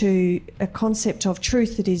on to a concept of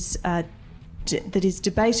truth that is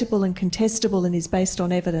debatable and contestable and is based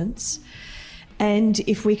on evidence, and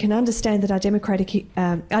if we can understand that our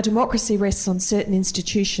democracy rests on certain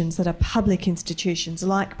institutions that are public institutions,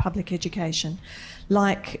 like public education,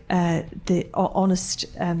 like the honest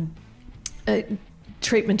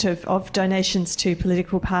treatment of donations to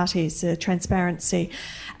political parties, transparency,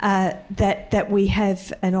 that we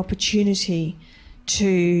have an opportunity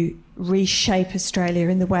to reshape Australia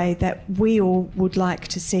in the way that we all would like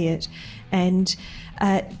to see it. And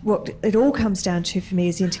what it all comes down to for me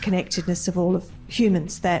is the interconnectedness of all of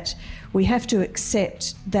humans, that we have to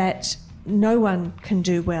accept that no one can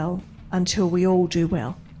do well until we all do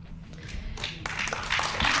well.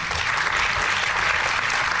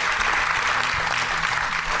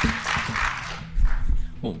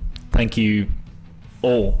 Well, thank you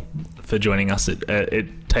all for joining us. It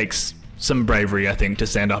takes some bravery, I think, to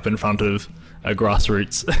stand up in front of a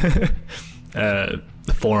grassroots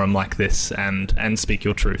forum like this and speak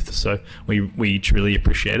your truth. So we truly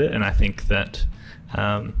appreciate it, and I think that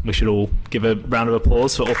we should all give a round of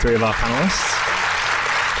applause for all three of our panelists.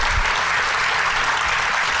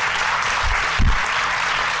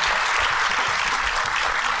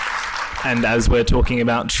 And as we're talking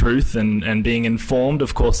about truth and being informed,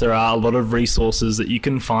 of course, there are a lot of resources that you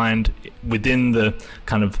can find within the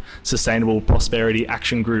kind of Sustainable Prosperity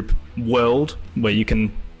Action Group world, where you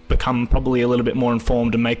can become probably a little bit more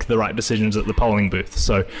informed and make the right decisions at the polling booth.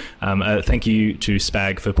 So thank you to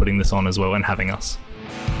SPAG for putting this on as well and having us.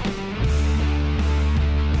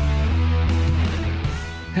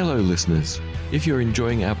 Hello, listeners. If you're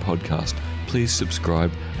enjoying our podcast, please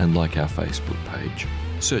subscribe and like our Facebook page.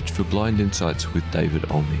 Search for Blind Insights with David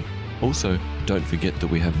Olney. Also, don't forget that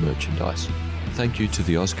we have merchandise. Thank you to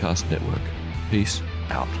the Ozcast Network. Peace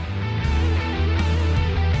out.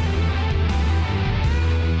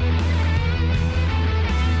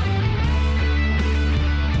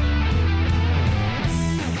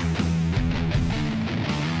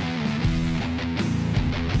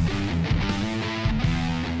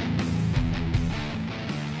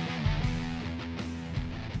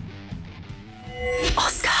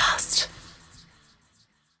 Oscar.